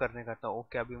डाउनलोड करने का था.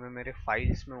 ओके अभी मैं मेरे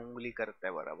फाइल्स में उंगली करता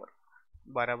है.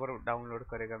 बराबर डाउनलोड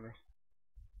करेगा. मैं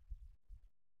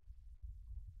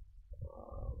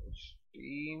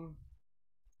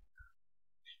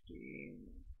Steam.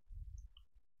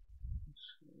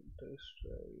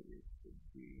 Counter-Strike could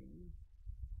be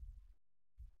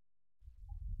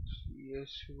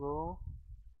CSGO.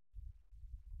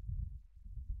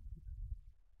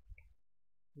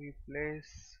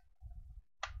 Replace,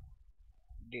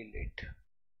 delete.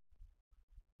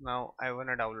 Now I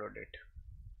wanna download it.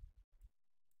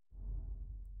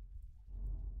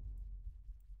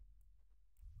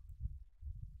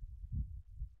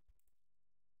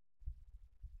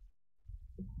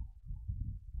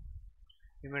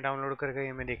 ये मैं डाउनलोड करके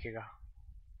ये मैं देखेगा,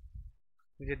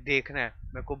 मुझे देखना है,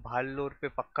 मेरे को भाल्लोर पे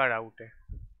पक्का डाउट है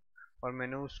और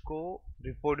मैंने उसको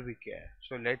रिपोर्ट भी किया है.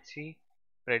 सो लेट्स सी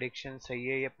प्रेडिक्शन सही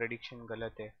है या प्रेडिक्शन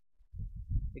गलत है.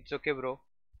 It's okay bro.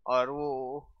 और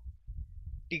वो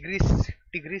टिग्रिस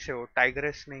है, वो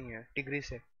टाइग्रेस नहीं है,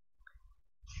 टिग्रिस है.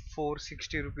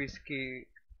 460 रुपीज की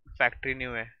फैक्ट्री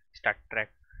न्यू है start track.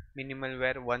 Minimal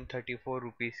where 134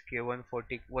 rupees की,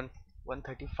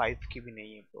 135 की भी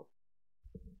नहीं है bro.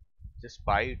 Just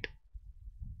by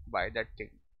that thing.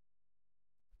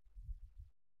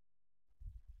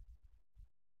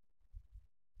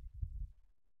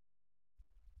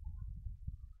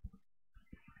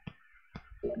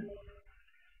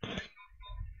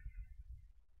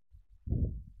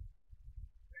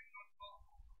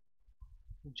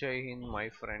 जय हिंद माय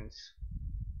फ्रेंड्स.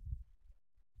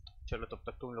 चलो तब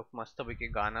तक तुम लोग मस्त के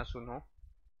गाना सुनो.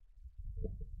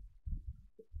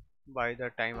 By the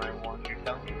time I want it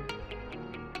down.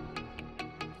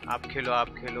 आप खेलो.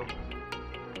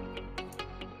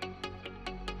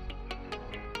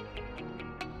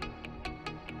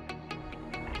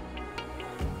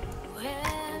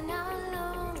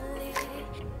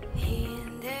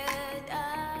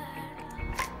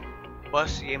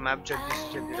 बस ये मैप जल्दी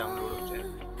से जल्दी डाउनलोड हो जाए.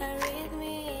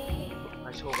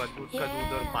 ऐसा होगा, दूध का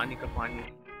दूध और पानी का पानी,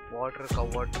 वाटर का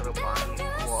वाटर, पानी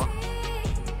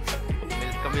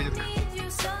मिल्क का मिल्क.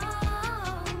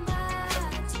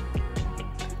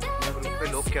 ग्रुप पे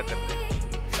लोग क्या करते हैं?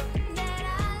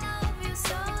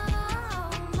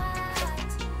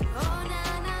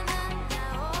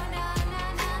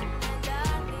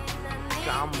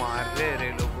 क्या मार रहे रे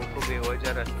लोगों को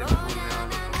बेवजह रास्ते में घूमने वालों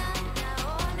को.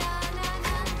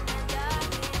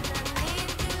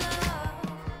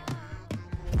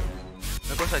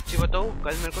 सच्ची बताओ,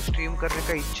 कल मेरे को स्ट्रीम करने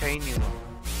का इच्छा ही नहीं हुआ.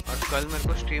 और कल मेरे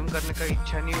को स्ट्रीम करने का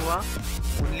इच्छा नहीं हुआ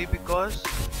ओनली बिकॉज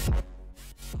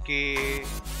कि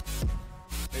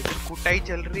जो कुटाई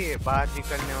चल रही है बाहर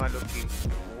निकलने वालों की,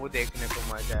 वो देखने को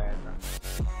मजा आया था.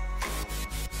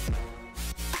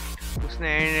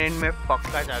 उसने एंड में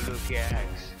पक्का चालू किया है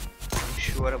hacks. I am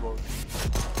sure about it.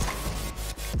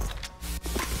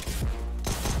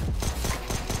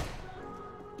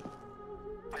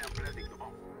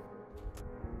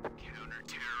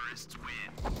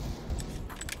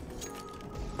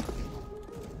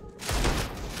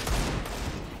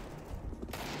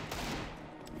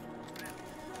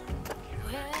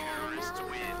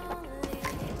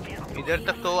 इधर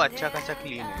तक तो अच्छा खासा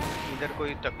क्लीन है, इधर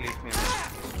कोई तकलीफ नहीं है.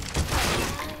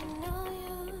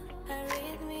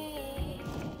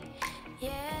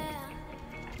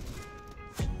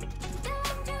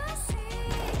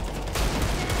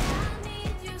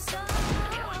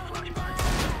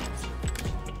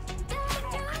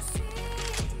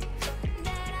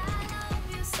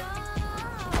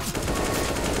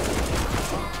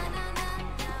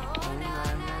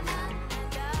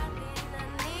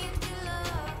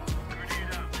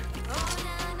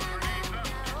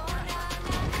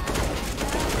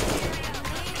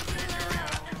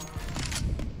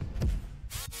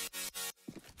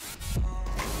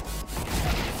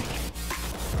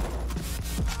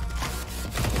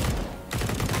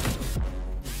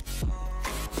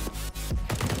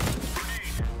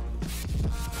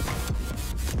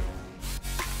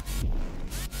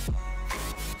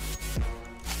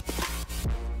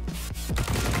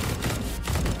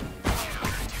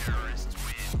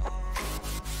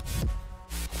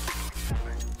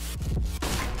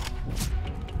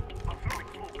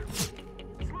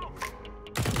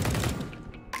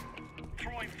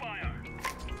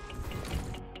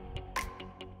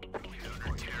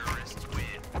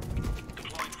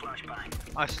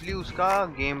 असली उसका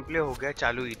गेम प्ले हो गया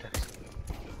चालू इधर.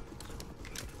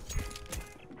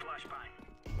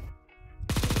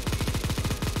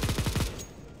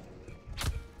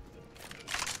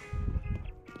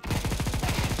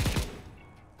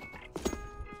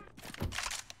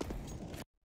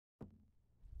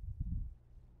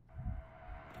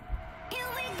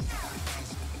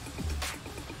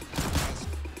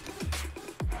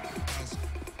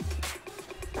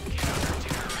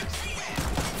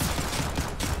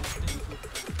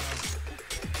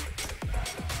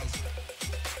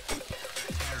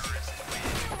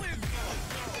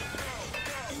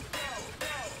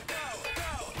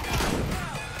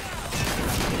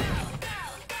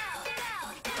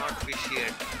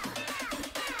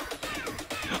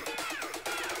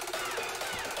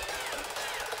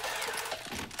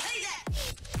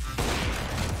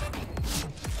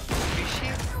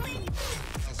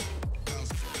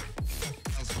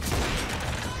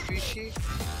 fishy.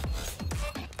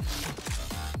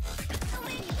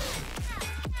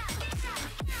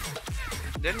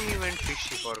 Then he went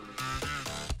fishy for me.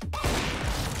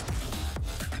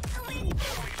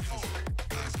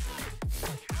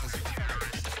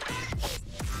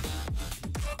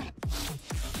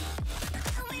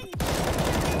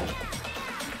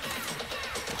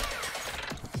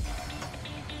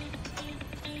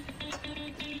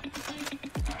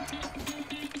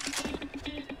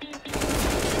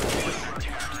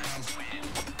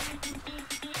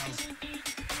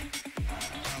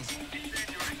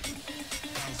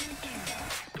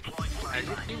 As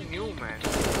if he knew, man.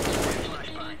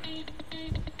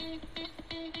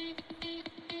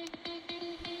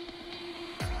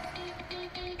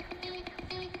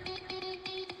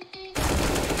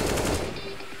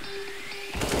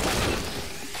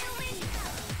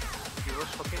 He was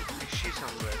fucking fishy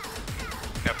somewhere.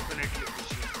 Definitely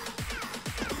fishy.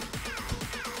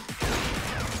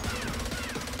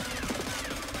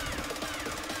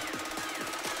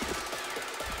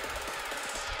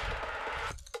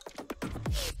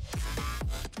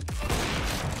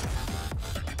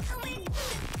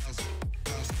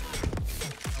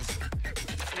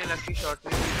 इतने लकी शॉट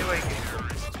में जीते भाई गेम को।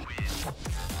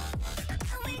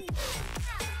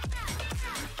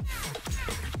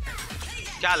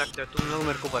 क्या लगता है तुम लोग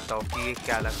मेरे को बताओ कि ये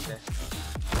क्या लगता है?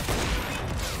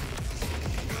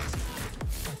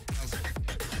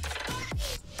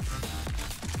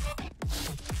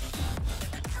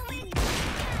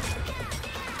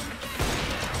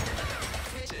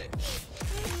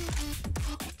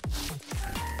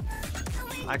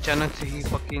 अचानक से ही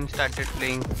fucking started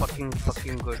playing fucking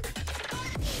good.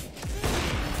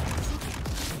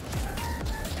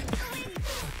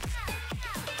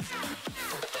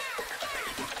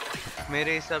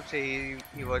 मेरे हिसाब से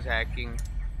he was hacking.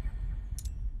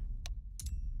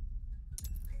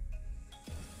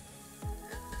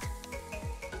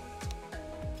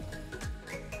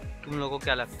 तुम लोगों को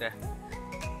क्या लगता है?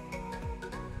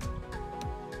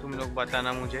 तुम लोग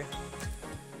बताना मुझे।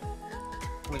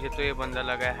 मुझे तो ये बंदा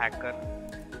लगा है हैकर।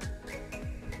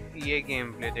 ये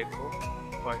गेम प्ले देखो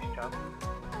फर्स्ट हाफ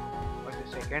और जो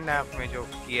सेकंड हाफ में जो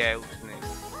किया है उसने,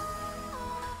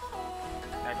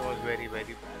 दैट वाज वेरी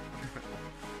बैड।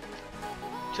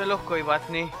 चलो कोई बात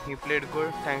नहीं, he played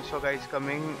good. Thanks for guys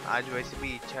coming. आज वैसे भी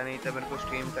इच्छा नहीं था मेरे को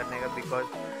स्ट्रीम करने का बिकॉज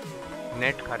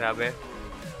नेट खराब है,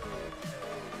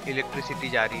 इलेक्ट्रिसिटी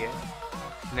जा रही है,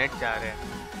 नेट जा रहा है,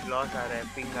 लॉस आ रहा है,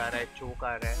 पिंग आ रहा है, चोक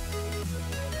आ रहा है,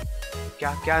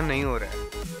 क्या क्या नहीं हो रहा है।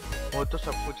 वो तो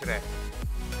सब कुछ रहा है,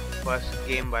 बस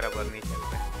गेम बराबर नहीं चल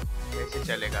रहा है। कैसे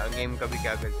चलेगा गेम का भी?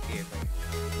 क्या गलती है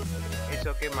भाई? It's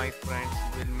okay my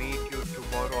friends, will meet you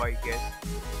tomorrow I guess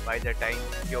by the time.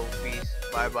 Yo piece,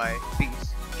 bye bye,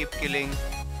 piece, keep killing.